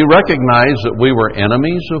 but do you recognize that we were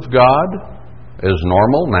enemies of God as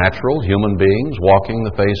normal, natural human beings walking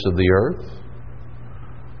the face of the earth?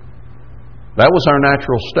 That was our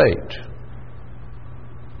natural state.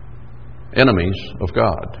 Enemies of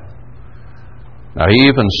God. Now, he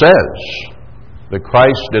even says that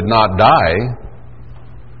Christ did not die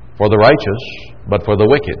for the righteous, but for the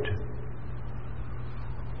wicked.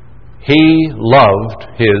 He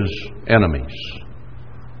loved his enemies.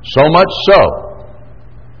 So much so,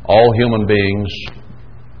 all human beings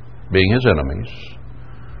being his enemies,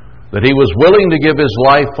 that he was willing to give his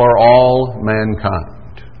life for all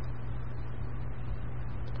mankind.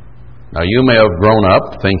 Now, you may have grown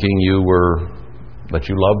up thinking that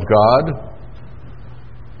you loved God,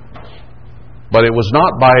 but it was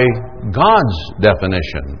not by God's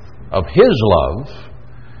definition of his love.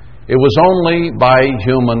 It was only by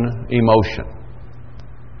human emotion.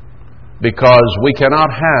 Because we cannot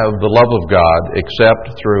have the love of God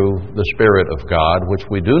except through the Spirit of God, which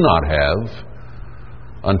we do not have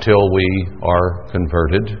until we are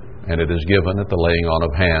converted, and it is given at the laying on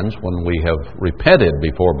of hands when we have repented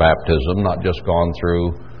before baptism, not just gone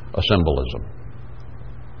through a symbolism.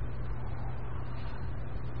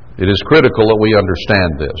 It is critical that we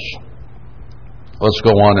understand this. Let's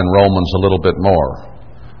go on in Romans a little bit more.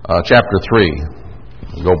 Chapter 3.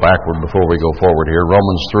 We'll go backward before we go forward here.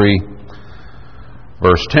 Romans 3,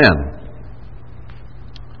 verse 10.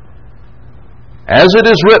 As it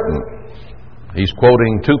is written, he's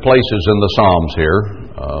quoting two places in the Psalms here,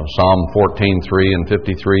 Psalm 14:3 and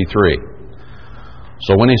 53:3.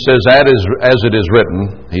 So when he says, as it is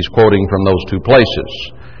written, he's quoting from those two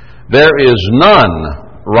places. There is none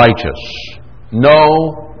righteous,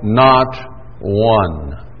 no, not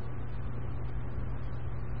one.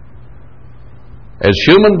 As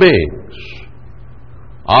human beings,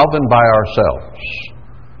 of and by ourselves,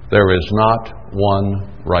 there is not one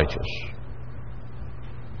righteous.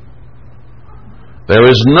 There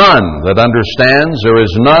is none that understands, there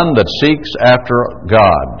is none that seeks after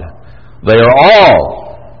God. They are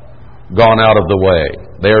all gone out of the way.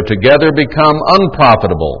 They are together become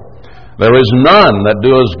unprofitable. There is none that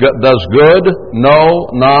does good, no,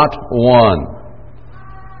 not one.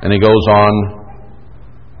 And he goes on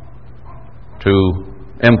to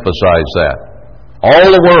emphasize that.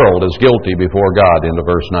 All the world is guilty before God, into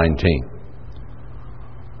verse 19.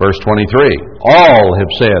 Verse 23, all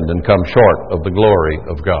have sinned and come short of the glory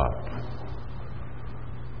of God.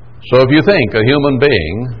 So if you think a human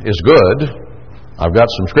being is good, I've got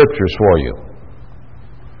some scriptures for you.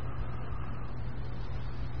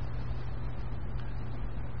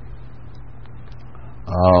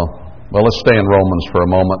 Well, let's stay in Romans for a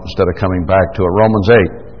moment instead of coming back to it. Romans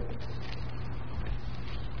 8.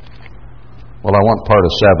 Well, I want part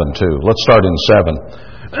of 7 too. Let's start in 7.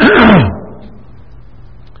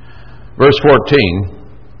 Verse 14.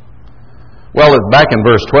 Well, back in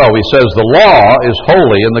verse 12, he says, the law is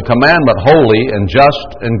holy and the commandment holy and just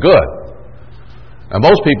and good. And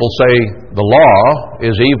most people say the law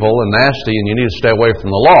is evil and nasty and you need to stay away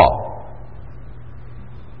from the law.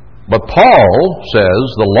 But Paul says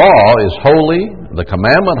the law is holy, the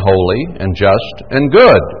commandment holy, and just and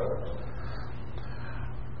good.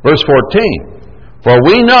 Verse 14, for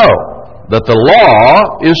we know that the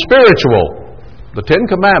law is spiritual. The 10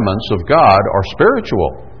 Commandments of God are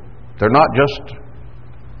spiritual. They're not just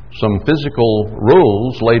some physical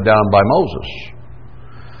rules laid down by Moses.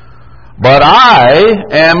 But I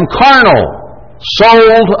am carnal,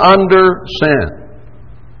 sold under sin.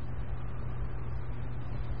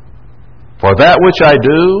 For that which I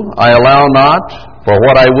do, I allow not. For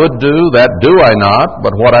what I would do, that do I not.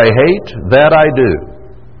 But what I hate, that I do.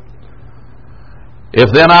 If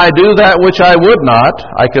then I do that which I would not,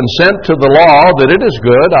 I consent to the law that it is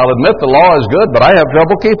good. I'll admit the law is good, but I have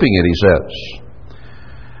trouble keeping it, he says.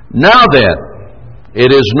 Now then, it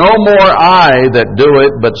is no more I that do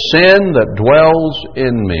it, but sin that dwells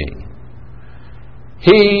in me.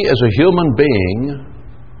 He, as a human being,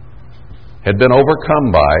 had been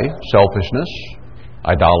overcome by selfishness,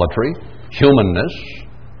 idolatry, humanness,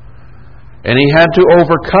 and he had to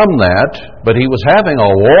overcome that, but he was having a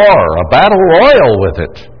war, a battle royal with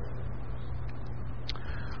it.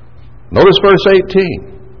 Notice verse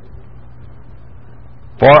 18.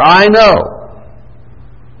 For I know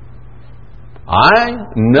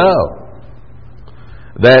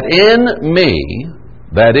that in me,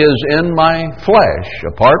 that is in my flesh,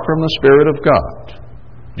 apart from the Spirit of God,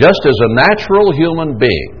 just as a natural human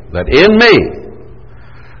being, that in me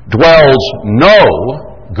dwells no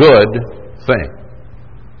good thing.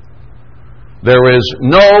 There is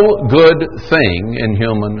no good thing in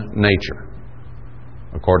human nature,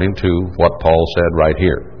 according to what Paul said right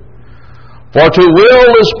here. For to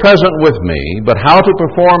will is present with me, but how to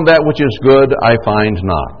perform that which is good I find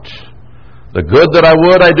not. The good that I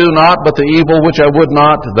would I do not, but the evil which I would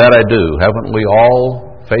not, that I do. Haven't we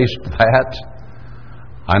all faced that?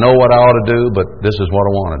 I know what I ought to do, but this is what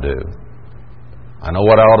I want to do. I know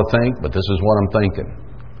what I ought to think, but this is what I'm thinking.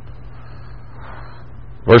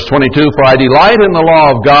 Verse 22, for I delight in the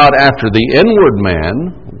law of God after the inward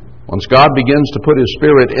man, once God begins to put His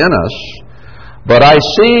Spirit in us, but I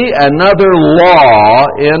see another law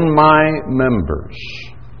in my members.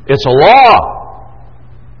 It's a law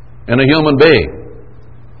in a human being,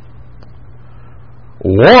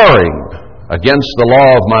 warring against the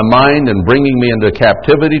law of my mind and bringing me into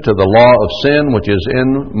captivity to the law of sin which is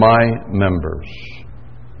in my members.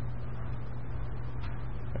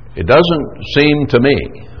 It doesn't seem to me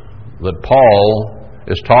that Paul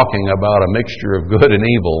is talking about a mixture of good and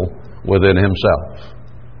evil within himself.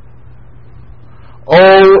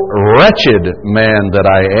 O wretched man that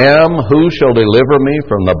I am, who shall deliver me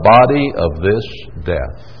from the body of this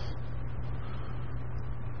death?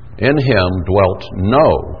 In Him dwelt no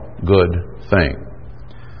good thing.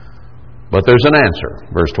 But there's an answer.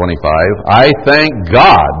 Verse 25, I thank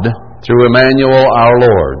God through Emmanuel our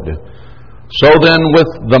Lord. So then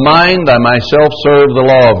with the mind I myself serve the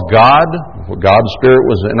law of God. God's Spirit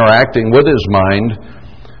was interacting with His mind,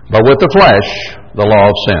 but with the flesh, the law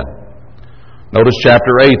of sin. Notice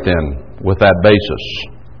chapter 8 then, with that basis.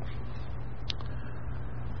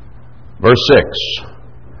 Verse 6,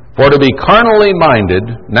 for to be carnally minded,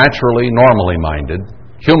 naturally, normally minded,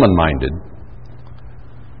 human-minded,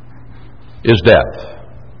 is death.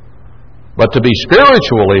 But to be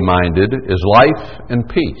spiritually minded is life and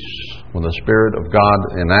peace. When the Spirit of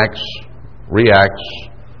God enacts, reacts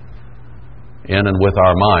in and with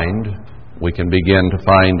our mind, we can begin to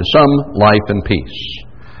find some life and peace.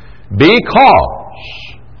 Because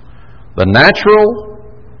the natural,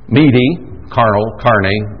 meaty, carne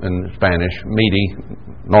in Spanish, meaty,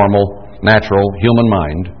 normal, natural, human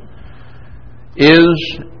mind,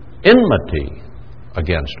 is enmity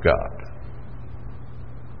against God.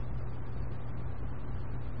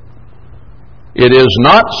 It is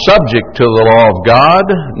not subject to the law of God,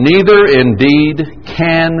 neither indeed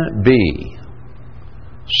can be.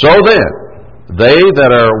 So then, they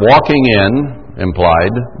that are walking in,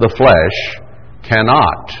 implied, the flesh,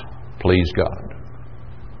 cannot please God.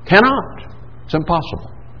 Cannot. It's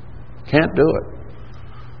impossible. Can't do it.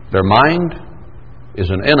 Their mind is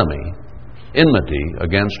an enmity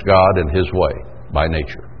against God and His way by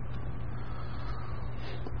nature.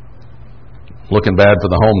 Looking bad for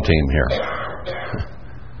the home team here.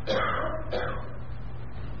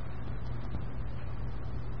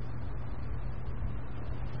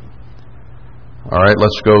 All right,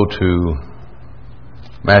 let's go to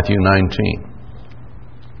Matthew 19.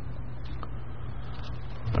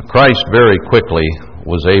 Now, Christ very quickly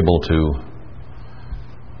was able to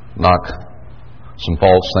knock some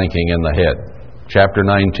false thinking in the head. Chapter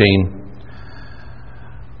 19,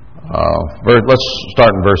 let's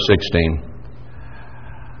start in verse 16.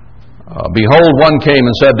 Behold, one came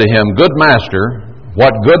and said to him, Good Master,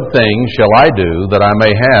 what good thing shall I do that I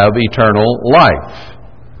may have eternal life?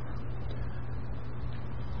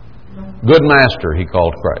 Good Master, he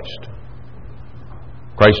called Christ.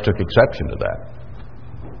 Christ took exception to that.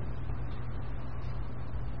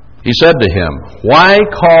 He said to him, Why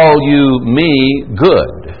call you me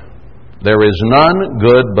good? There is none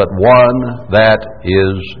good but one, that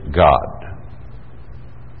is God.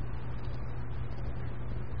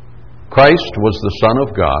 Christ was the Son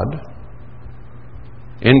of God,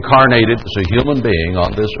 incarnated as a human being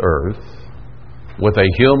on this earth with a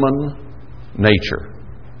human nature.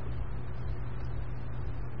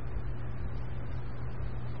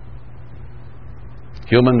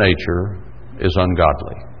 Human nature is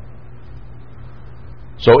ungodly.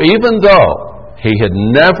 So even though He had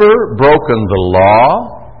never broken the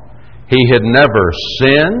law, He had never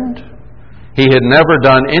sinned, He had never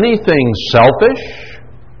done anything selfish,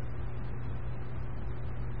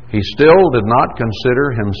 He still did not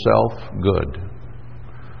consider Himself good.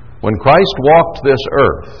 When Christ walked this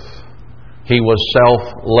earth, He was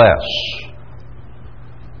selfless.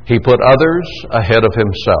 He put others ahead of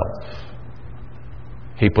Himself.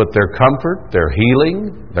 He put their comfort, their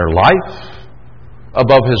healing, their life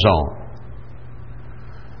above His own.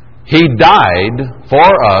 He died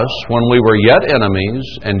for us when we were yet enemies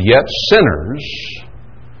and yet sinners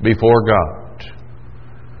before God.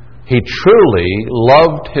 He truly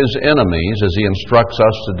loved His enemies, as He instructs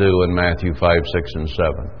us to do in Matthew 5, 6, and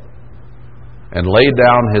 7. And laid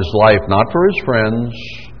down His life not for His friends,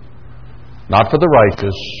 not for the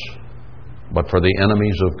righteous, but for the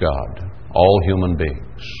enemies of God, all human beings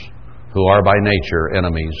who are by nature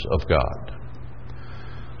enemies of God.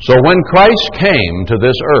 So when Christ came to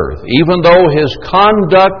this earth, even though His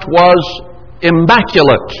conduct was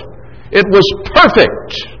immaculate, It was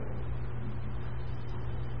perfect.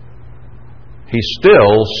 He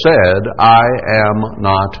still said, I am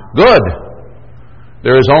not good.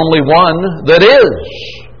 There is only one that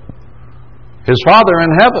is. His Father in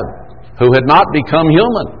heaven, who had not become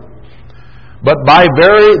human. But by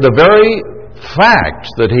the very fact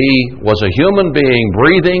that He was a human being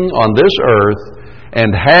breathing on this earth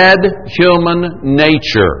and had human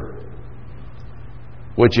nature,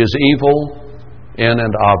 which is evil in and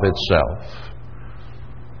of itself.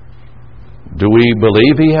 Do we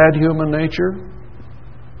believe He had human nature?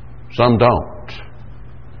 Some don't.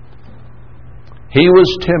 He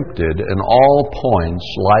was tempted in all points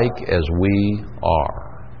like as we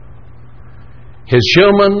are. His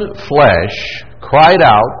human flesh cried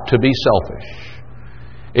out to be selfish.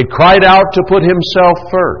 It cried out to put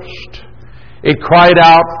Himself first. It cried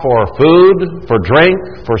out for food, for drink,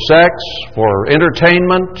 for sex, for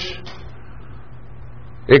entertainment.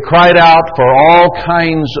 It cried out for all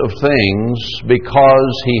kinds of things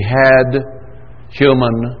because He had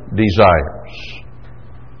human desires.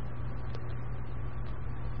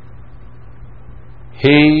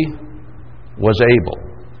 He was able,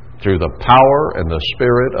 through the power and the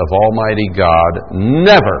Spirit of Almighty God,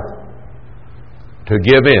 never to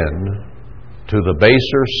give in to the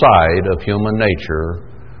baser side of human nature,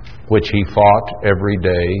 which He fought every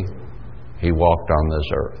day He walked on this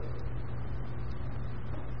earth.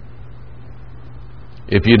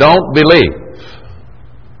 If you don't believe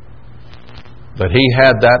that He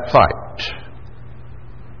had that fight,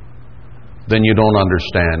 then you don't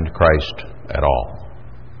understand Christ at all.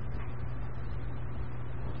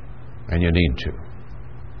 And you need to.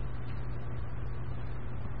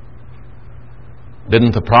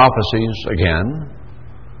 Didn't the prophecies, again,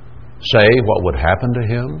 say what would happen to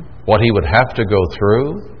Him? What He would have to go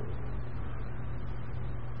through?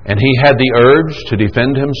 And He had the urge to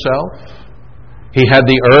defend Himself. He had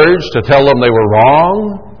the urge to tell them they were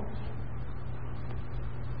wrong.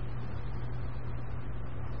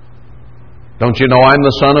 Don't you know I'm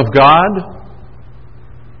the Son of God?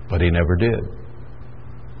 But He never did.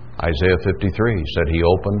 Isaiah 53 said He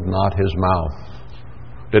opened not His mouth,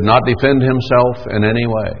 did not defend Himself in any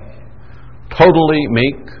way. Totally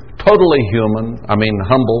meek, totally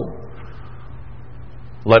humble.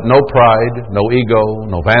 Let no pride, no ego,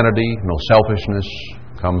 no vanity, no selfishness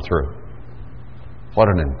come through. What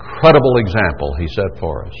an incredible example He set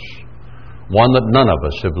for us. One that none of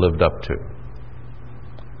us have lived up to.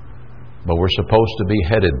 But we're supposed to be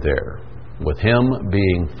headed there, with Him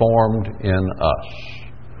being formed in us.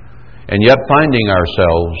 And yet finding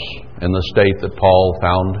ourselves in the state that Paul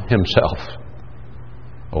found himself.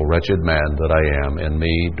 O wretched man that I am, in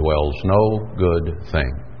me dwells no good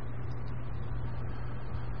thing.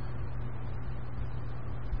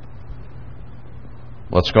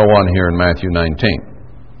 Let's go on here in Matthew 19.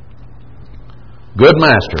 Good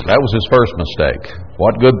master, that was his first mistake.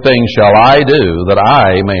 What good thing shall I do that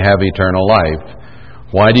I may have eternal life?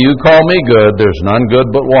 Why do you call me good? There's none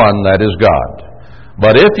good but one, that is God.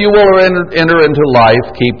 But if you will enter into life,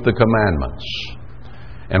 keep the commandments.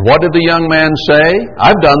 And what did the young man say?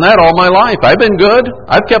 I've done that all my life. I've been good.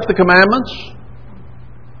 I've kept the commandments.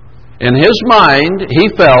 In his mind, he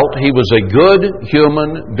felt he was a good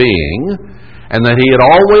human being and that he had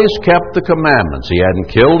always kept the commandments. He hadn't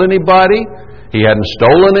killed anybody. He hadn't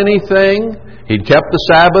stolen anything. He'd kept the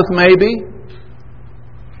Sabbath maybe.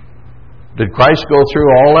 Did Christ go through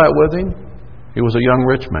all that with him? He was a young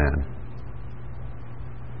rich man.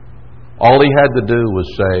 All he had to do was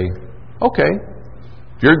say, okay,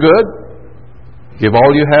 if you're good, give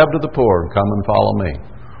all you have to the poor and come and follow me.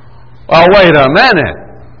 Oh, wait a minute.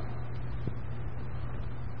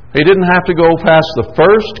 He didn't have to go past the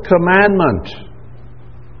first commandment.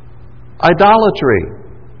 Idolatry.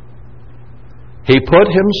 He put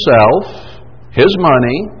himself, his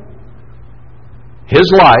money, his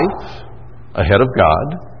life ahead of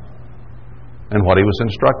God and what he was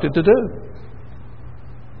instructed to do.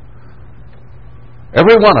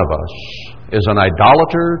 Every one of us is an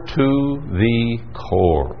idolater to the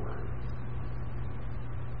core.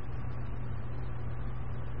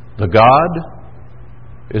 The God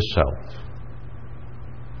is self.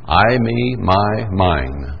 I, me, my,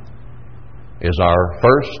 mine is our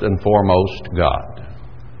first and foremost God.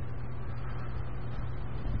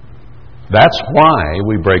 That's why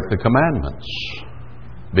we break the commandments.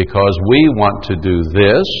 Because we want to do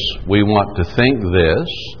this, we want to think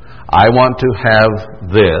this, I want to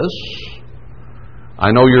have this.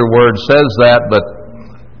 I know your word says that, but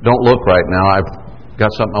don't look right now. I've got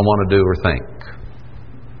something I want to do or think.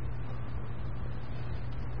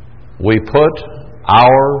 We put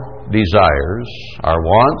our desires, our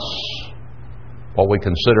wants, what we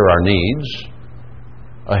consider our needs,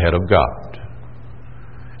 ahead of God.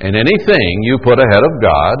 And anything you put ahead of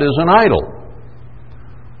God is an idol.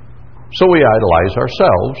 So we idolize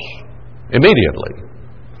ourselves immediately,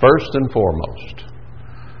 first and foremost.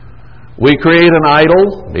 We create an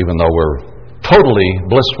idol, even though we're totally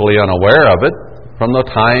blissfully unaware of it, from the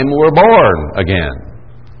time we're born again.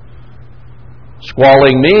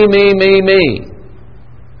 Squalling me, me, me, me.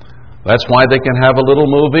 That's why they can have a little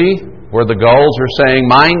movie where the gulls are saying,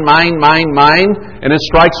 mine, mine, mine, mine, and it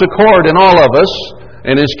strikes a chord in all of us,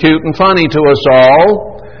 and is cute and funny to us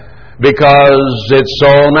all, because it's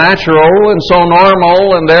so natural and so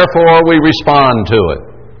normal, and therefore we respond to it.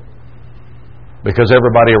 Because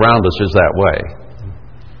everybody around us is that way.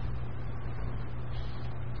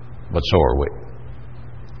 But so are we.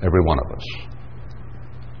 Every one of us.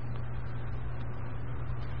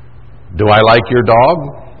 Do I like your dog?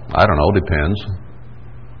 I don't know, depends.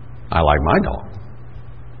 I like my dog.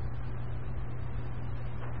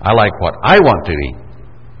 I like what I want to eat.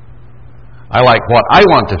 I like what I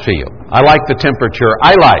want to feel. I like the temperature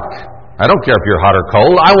I like. I don't care if you're hot or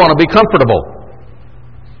cold. I want to be comfortable.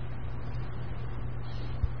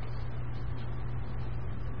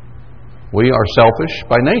 We are selfish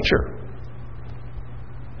by nature.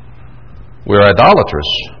 We're idolatrous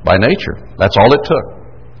by nature. That's all it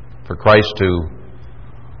took for Christ to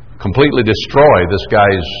completely destroy this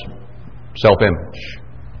guy's self-image.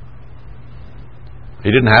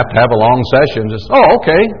 He didn't have to have a long session. Just,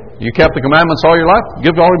 okay, you kept the commandments all your life?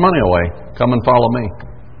 Give all your money away. Come and follow me.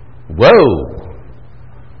 Whoa,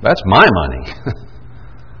 that's my money.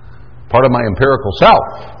 Part of my empirical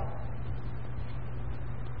self.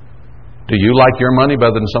 Do you like your money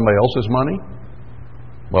better than somebody else's money?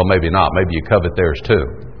 Well, maybe not. Maybe you covet theirs too.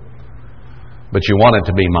 But you want it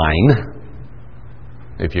to be mine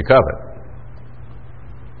if you covet.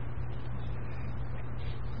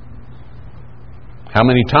 How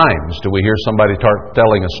many times do we hear somebody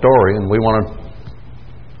telling a story and we want to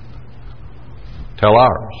tell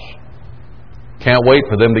ours? Can't wait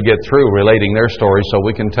for them to get through relating their story so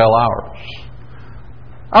we can tell ours.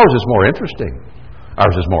 Ours is more interesting.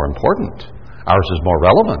 Ours is more important. Ours is more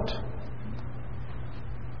relevant.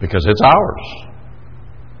 Because it's ours.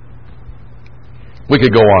 We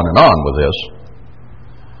could go on and on with this.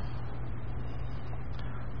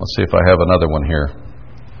 Let's see if I have another one here.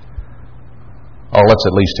 Oh, let's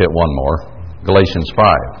at least hit one more. Galatians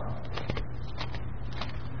 5.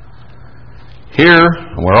 Here,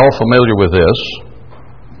 and we're all familiar with this,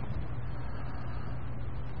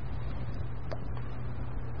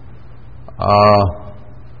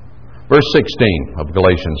 verse 16 of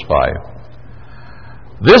Galatians 5.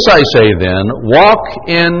 This I say then, walk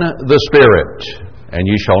in the Spirit, and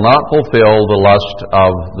you shall not fulfill the lust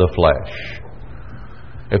of the flesh.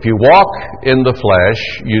 If you walk in the flesh,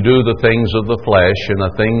 you do the things of the flesh and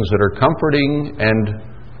the things that are comforting and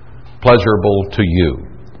pleasurable to you.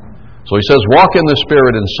 So he says, walk in the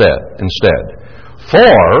Spirit instead.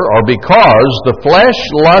 For, or because, the flesh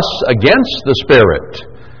lusts against the Spirit,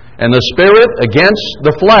 and the Spirit against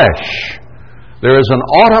the flesh. There is an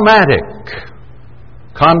automatic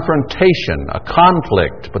confrontation, a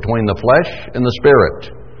conflict between the flesh and the Spirit.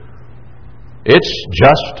 It's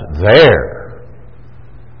just there.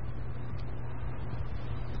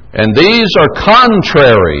 And these are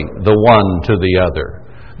contrary the one to the other.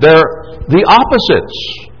 They're the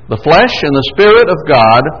opposites. The flesh and the Spirit of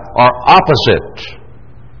God are opposite.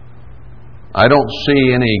 I don't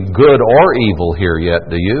see any good or evil here yet,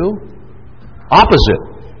 do you?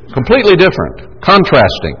 Opposite. Completely different.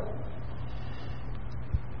 Contrasting.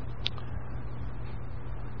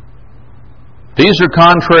 These are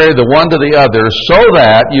contrary the one to the other, so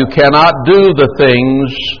that you cannot do the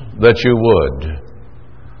things that you would.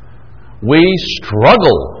 We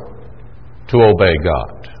struggle to obey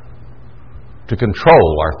God, to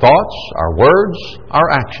control our thoughts, our words,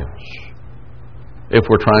 our actions, if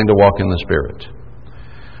we're trying to walk in the Spirit.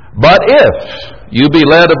 But if you be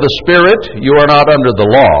led of the Spirit, you are not under the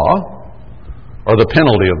law, or the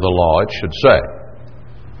penalty of the law, it should say.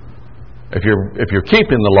 If you're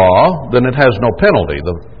keeping the law, then it has no penalty.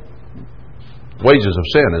 The wages of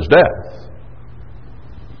sin is death.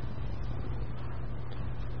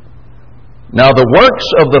 Now the works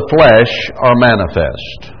of the flesh are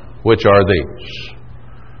manifest, which are these.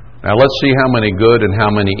 Now let's see how many good and how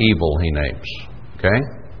many evil he names. Okay?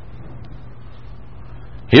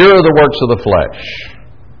 Here are the works of the flesh: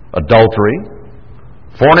 adultery,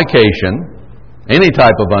 fornication, any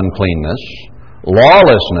type of uncleanness,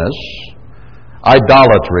 lawlessness,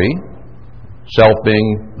 idolatry, self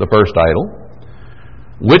being the first idol,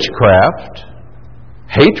 witchcraft,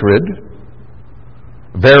 hatred,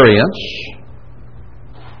 variance,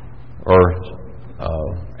 or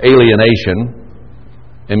alienation.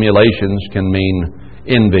 Emulations can mean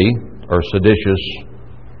envy or seditious.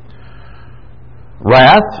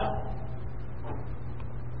 Wrath,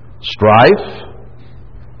 strife,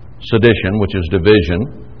 sedition, which is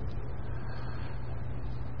division.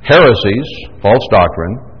 Heresies, false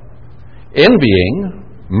doctrine. Envying,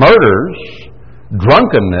 murders,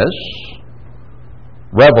 drunkenness,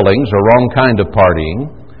 revelings or wrong kind of partying,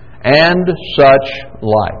 and such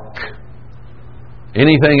like.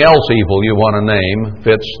 Anything else evil you want to name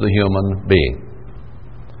fits the human being.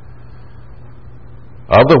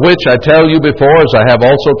 Of the which I tell you before, as I have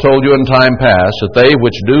also told you in time past, that they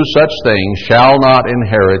which do such things shall not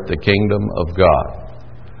inherit the kingdom of God.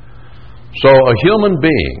 So a human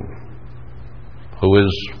being who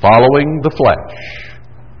is following the flesh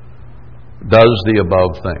does the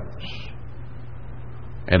above things.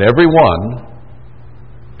 And every one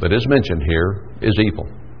that is mentioned here is evil.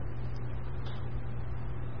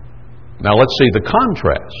 Now let's see the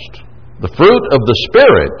contrast. The fruit of the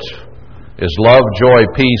Spirit is love, joy,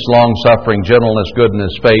 peace, long-suffering, gentleness,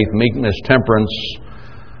 goodness, faith, meekness, temperance.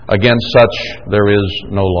 Against such there is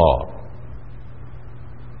no law.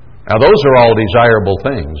 Now those are all desirable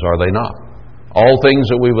things, are they not? All things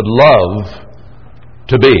that we would love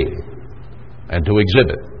to be and to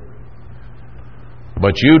exhibit.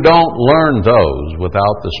 But you don't learn those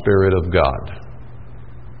without the Spirit of God.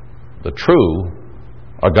 The true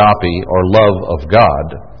agape or love of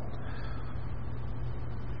God.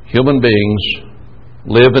 Human beings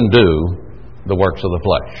live and do the works of the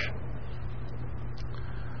flesh.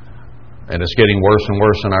 And it's getting worse and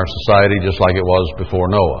worse in our society, just like it was before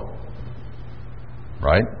Noah.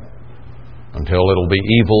 Right? Until it'll be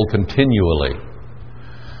evil continually.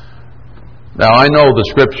 Now, I know the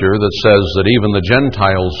Scripture that says that even the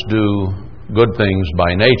Gentiles do good things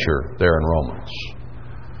by nature there in Romans.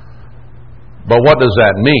 But what does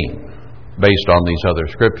that mean based on these other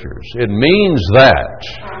Scriptures? It means that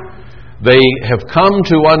they have come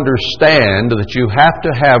to understand that you have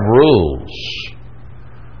to have rules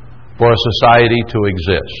for a society to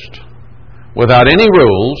exist. Without any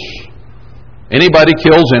rules, anybody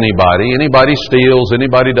kills anybody, anybody steals,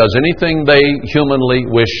 anybody does anything they humanly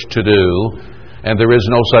wish to do, and there is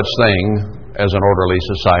no such thing as an orderly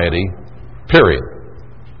society, period.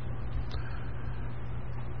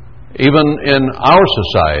 Even in our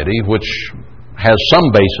society, which has some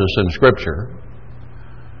basis in Scripture,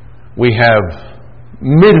 we have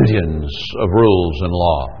millions of rules and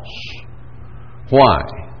laws. Why?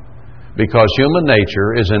 Because human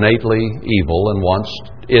nature is innately evil and wants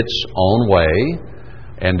its own way,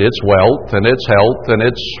 and its wealth, and its health, and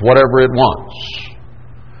its whatever it wants.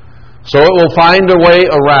 So it will find a way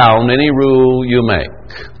around any rule you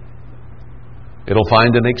make. It'll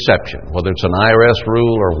find an exception, whether it's an IRS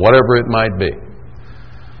rule or whatever it might be.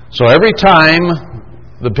 So every time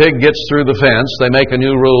the pig gets through the fence, they make a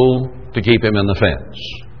new rule to keep him in the fence.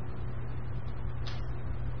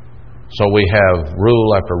 So we have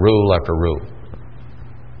rule after rule after rule.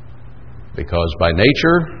 Because by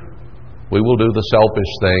nature, we will do the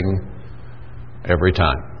selfish thing every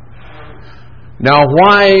time. Now,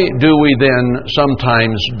 why do we then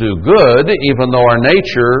sometimes do good, even though our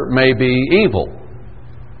nature may be evil?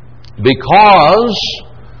 Because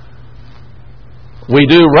we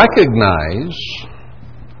do recognize,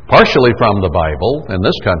 partially from the Bible, in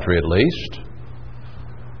this country at least,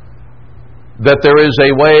 that there is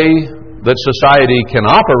a way that society can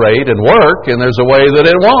operate and work, and there's a way that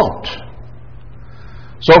it won't.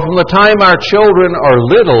 So from the time our children are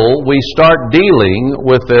little, we start dealing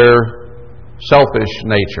with their selfish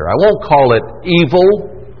nature. I won't call it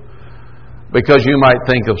evil, because you might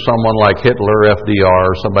think of someone like Hitler, FDR,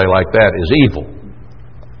 or somebody like that as evil.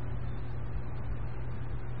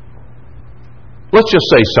 Let's just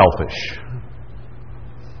say selfish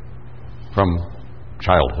from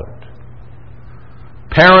childhood.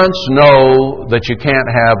 Parents know that you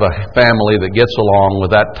can't have a family that gets along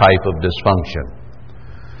with that type of dysfunction.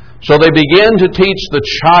 So they begin to teach the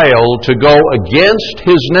child to go against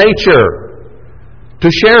his nature, to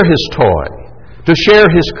share his toy, to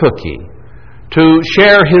share his cookie, to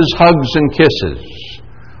share his hugs and kisses.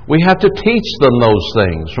 We have to teach them those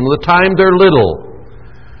things from the time they're little.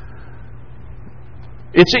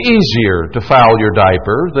 It's easier to foul your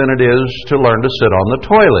diaper than it is to learn to sit on the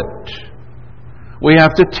toilet. We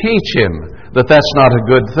have to teach him that that's not a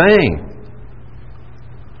good thing.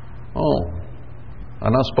 Oh,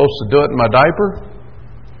 I'm not supposed to do it in my diaper?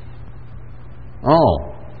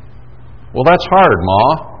 Oh, well, that's hard,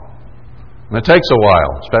 Ma. And it takes a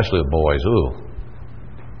while, especially with boys. Ooh.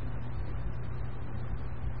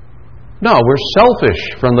 No, we're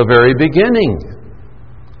selfish from the very beginning.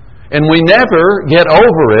 And we never get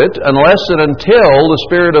over it unless and until the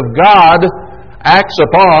Spirit of God acts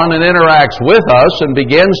upon and interacts with us and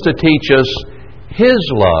begins to teach us His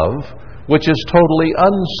love, which is totally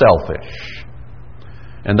unselfish.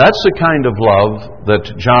 And that's the kind of love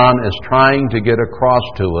that John is trying to get across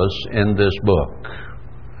to us in this book.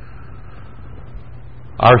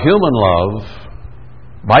 Our human love,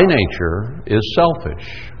 by nature, is selfish.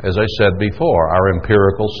 As I said before, our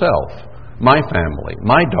empirical self. My family,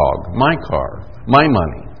 my dog, my car, my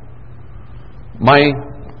money, my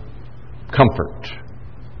comfort,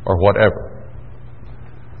 or whatever.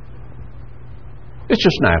 It's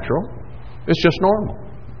just natural. It's just normal.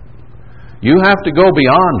 You have to go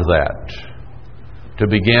beyond that to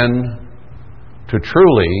begin to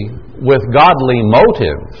truly, with godly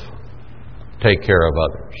motive, take care of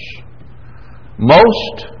others.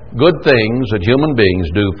 Most good things that human beings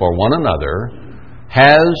do for one another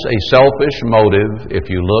has a selfish motive if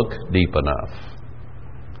you look deep enough.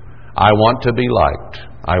 I want to be liked.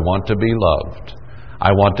 I want to be loved.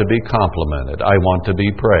 I want to be complimented. I want to be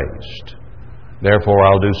praised. Therefore,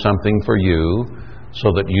 I'll do something for you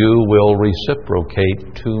so that you will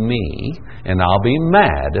reciprocate to me, and I'll be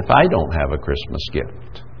mad if I don't have a Christmas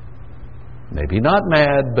gift. Maybe not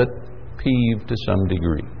mad, but peeved to some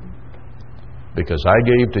degree, because I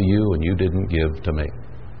gave to you and you didn't give to me.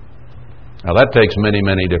 Now that takes many,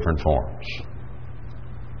 many different forms.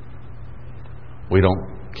 We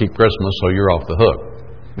don't keep Christmas so you're off the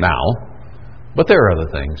hook now, but there are other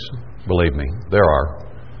things. Believe me, there are.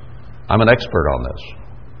 I'm an expert on this.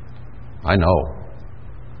 I know.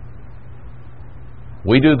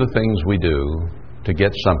 We do the things we do to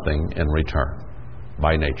get something in return,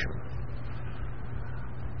 by nature.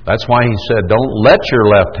 That's why he said, don't let your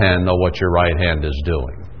left hand know what your right hand is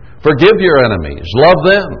doing. Forgive your enemies. Love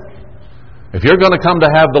them. If you're going to come to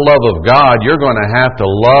have the love of God, you're going to have to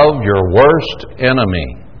love your worst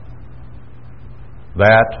enemy.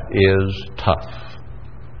 That is tough.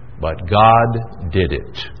 But God did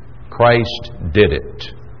it. Christ did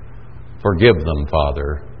it. Forgive them,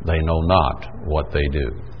 Father. They know not what they do.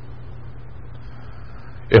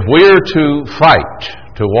 If we're to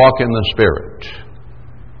fight, to walk in the Spirit,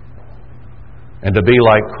 and to be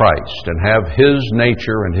like Christ, and have His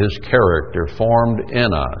nature and His character formed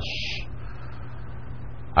in us,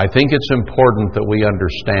 I think it's important that we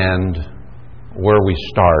understand where we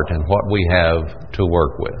start and what we have to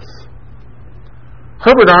work with.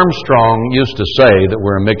 Herbert Armstrong used to say that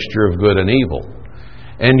we're a mixture of good and evil.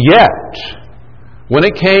 And yet, when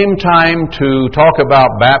it came time to talk about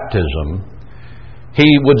baptism,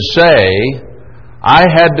 he would say, I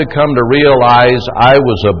had to come to realize I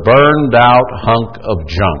was a burned out hunk of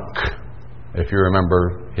junk, if you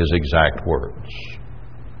remember his exact words.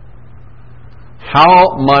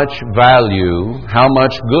 How much value, how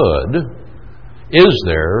much good is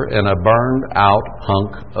there in a burned out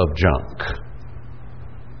hunk of junk?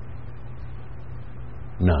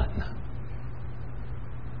 None.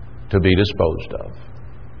 To be disposed of.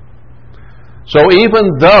 So even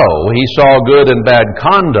though he saw good and bad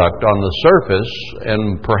conduct on the surface,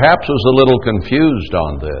 and perhaps was a little confused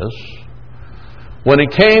on this, when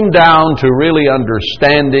it came down to really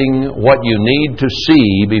understanding what you need to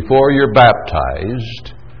see before you're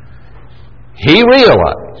baptized, he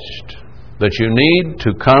realized that you need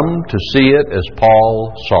to come to see it as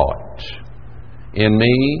Paul saw it. In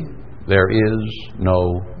me, there is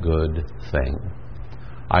no good thing.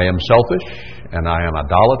 I am selfish and I am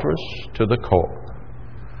idolatrous to the core.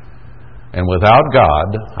 And without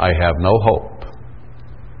God, I have no hope,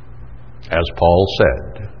 as Paul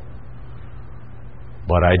said.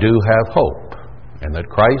 But I do have hope, and that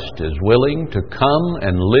Christ is willing to come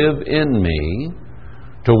and live in me,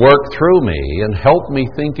 to work through me, and help me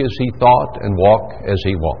think as He thought and walk as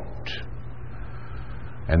He walked.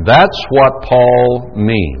 And that's what Paul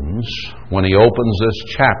means when he opens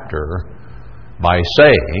this chapter by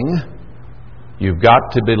saying, you've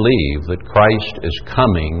got to believe that Christ is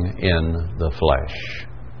coming in the flesh,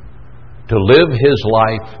 to live His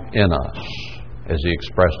life in us, as he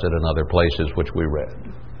expressed it in other places which we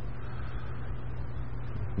read.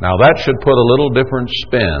 Now that should put a little different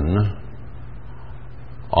spin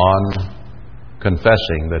on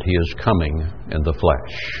confessing that He is coming in the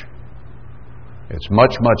flesh. It's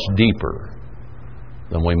much, much deeper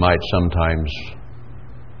than we might sometimes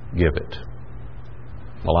give it.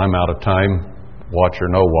 Well, I'm out of time, watch or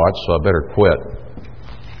no watch, so I better quit.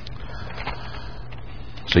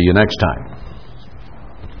 See you next time.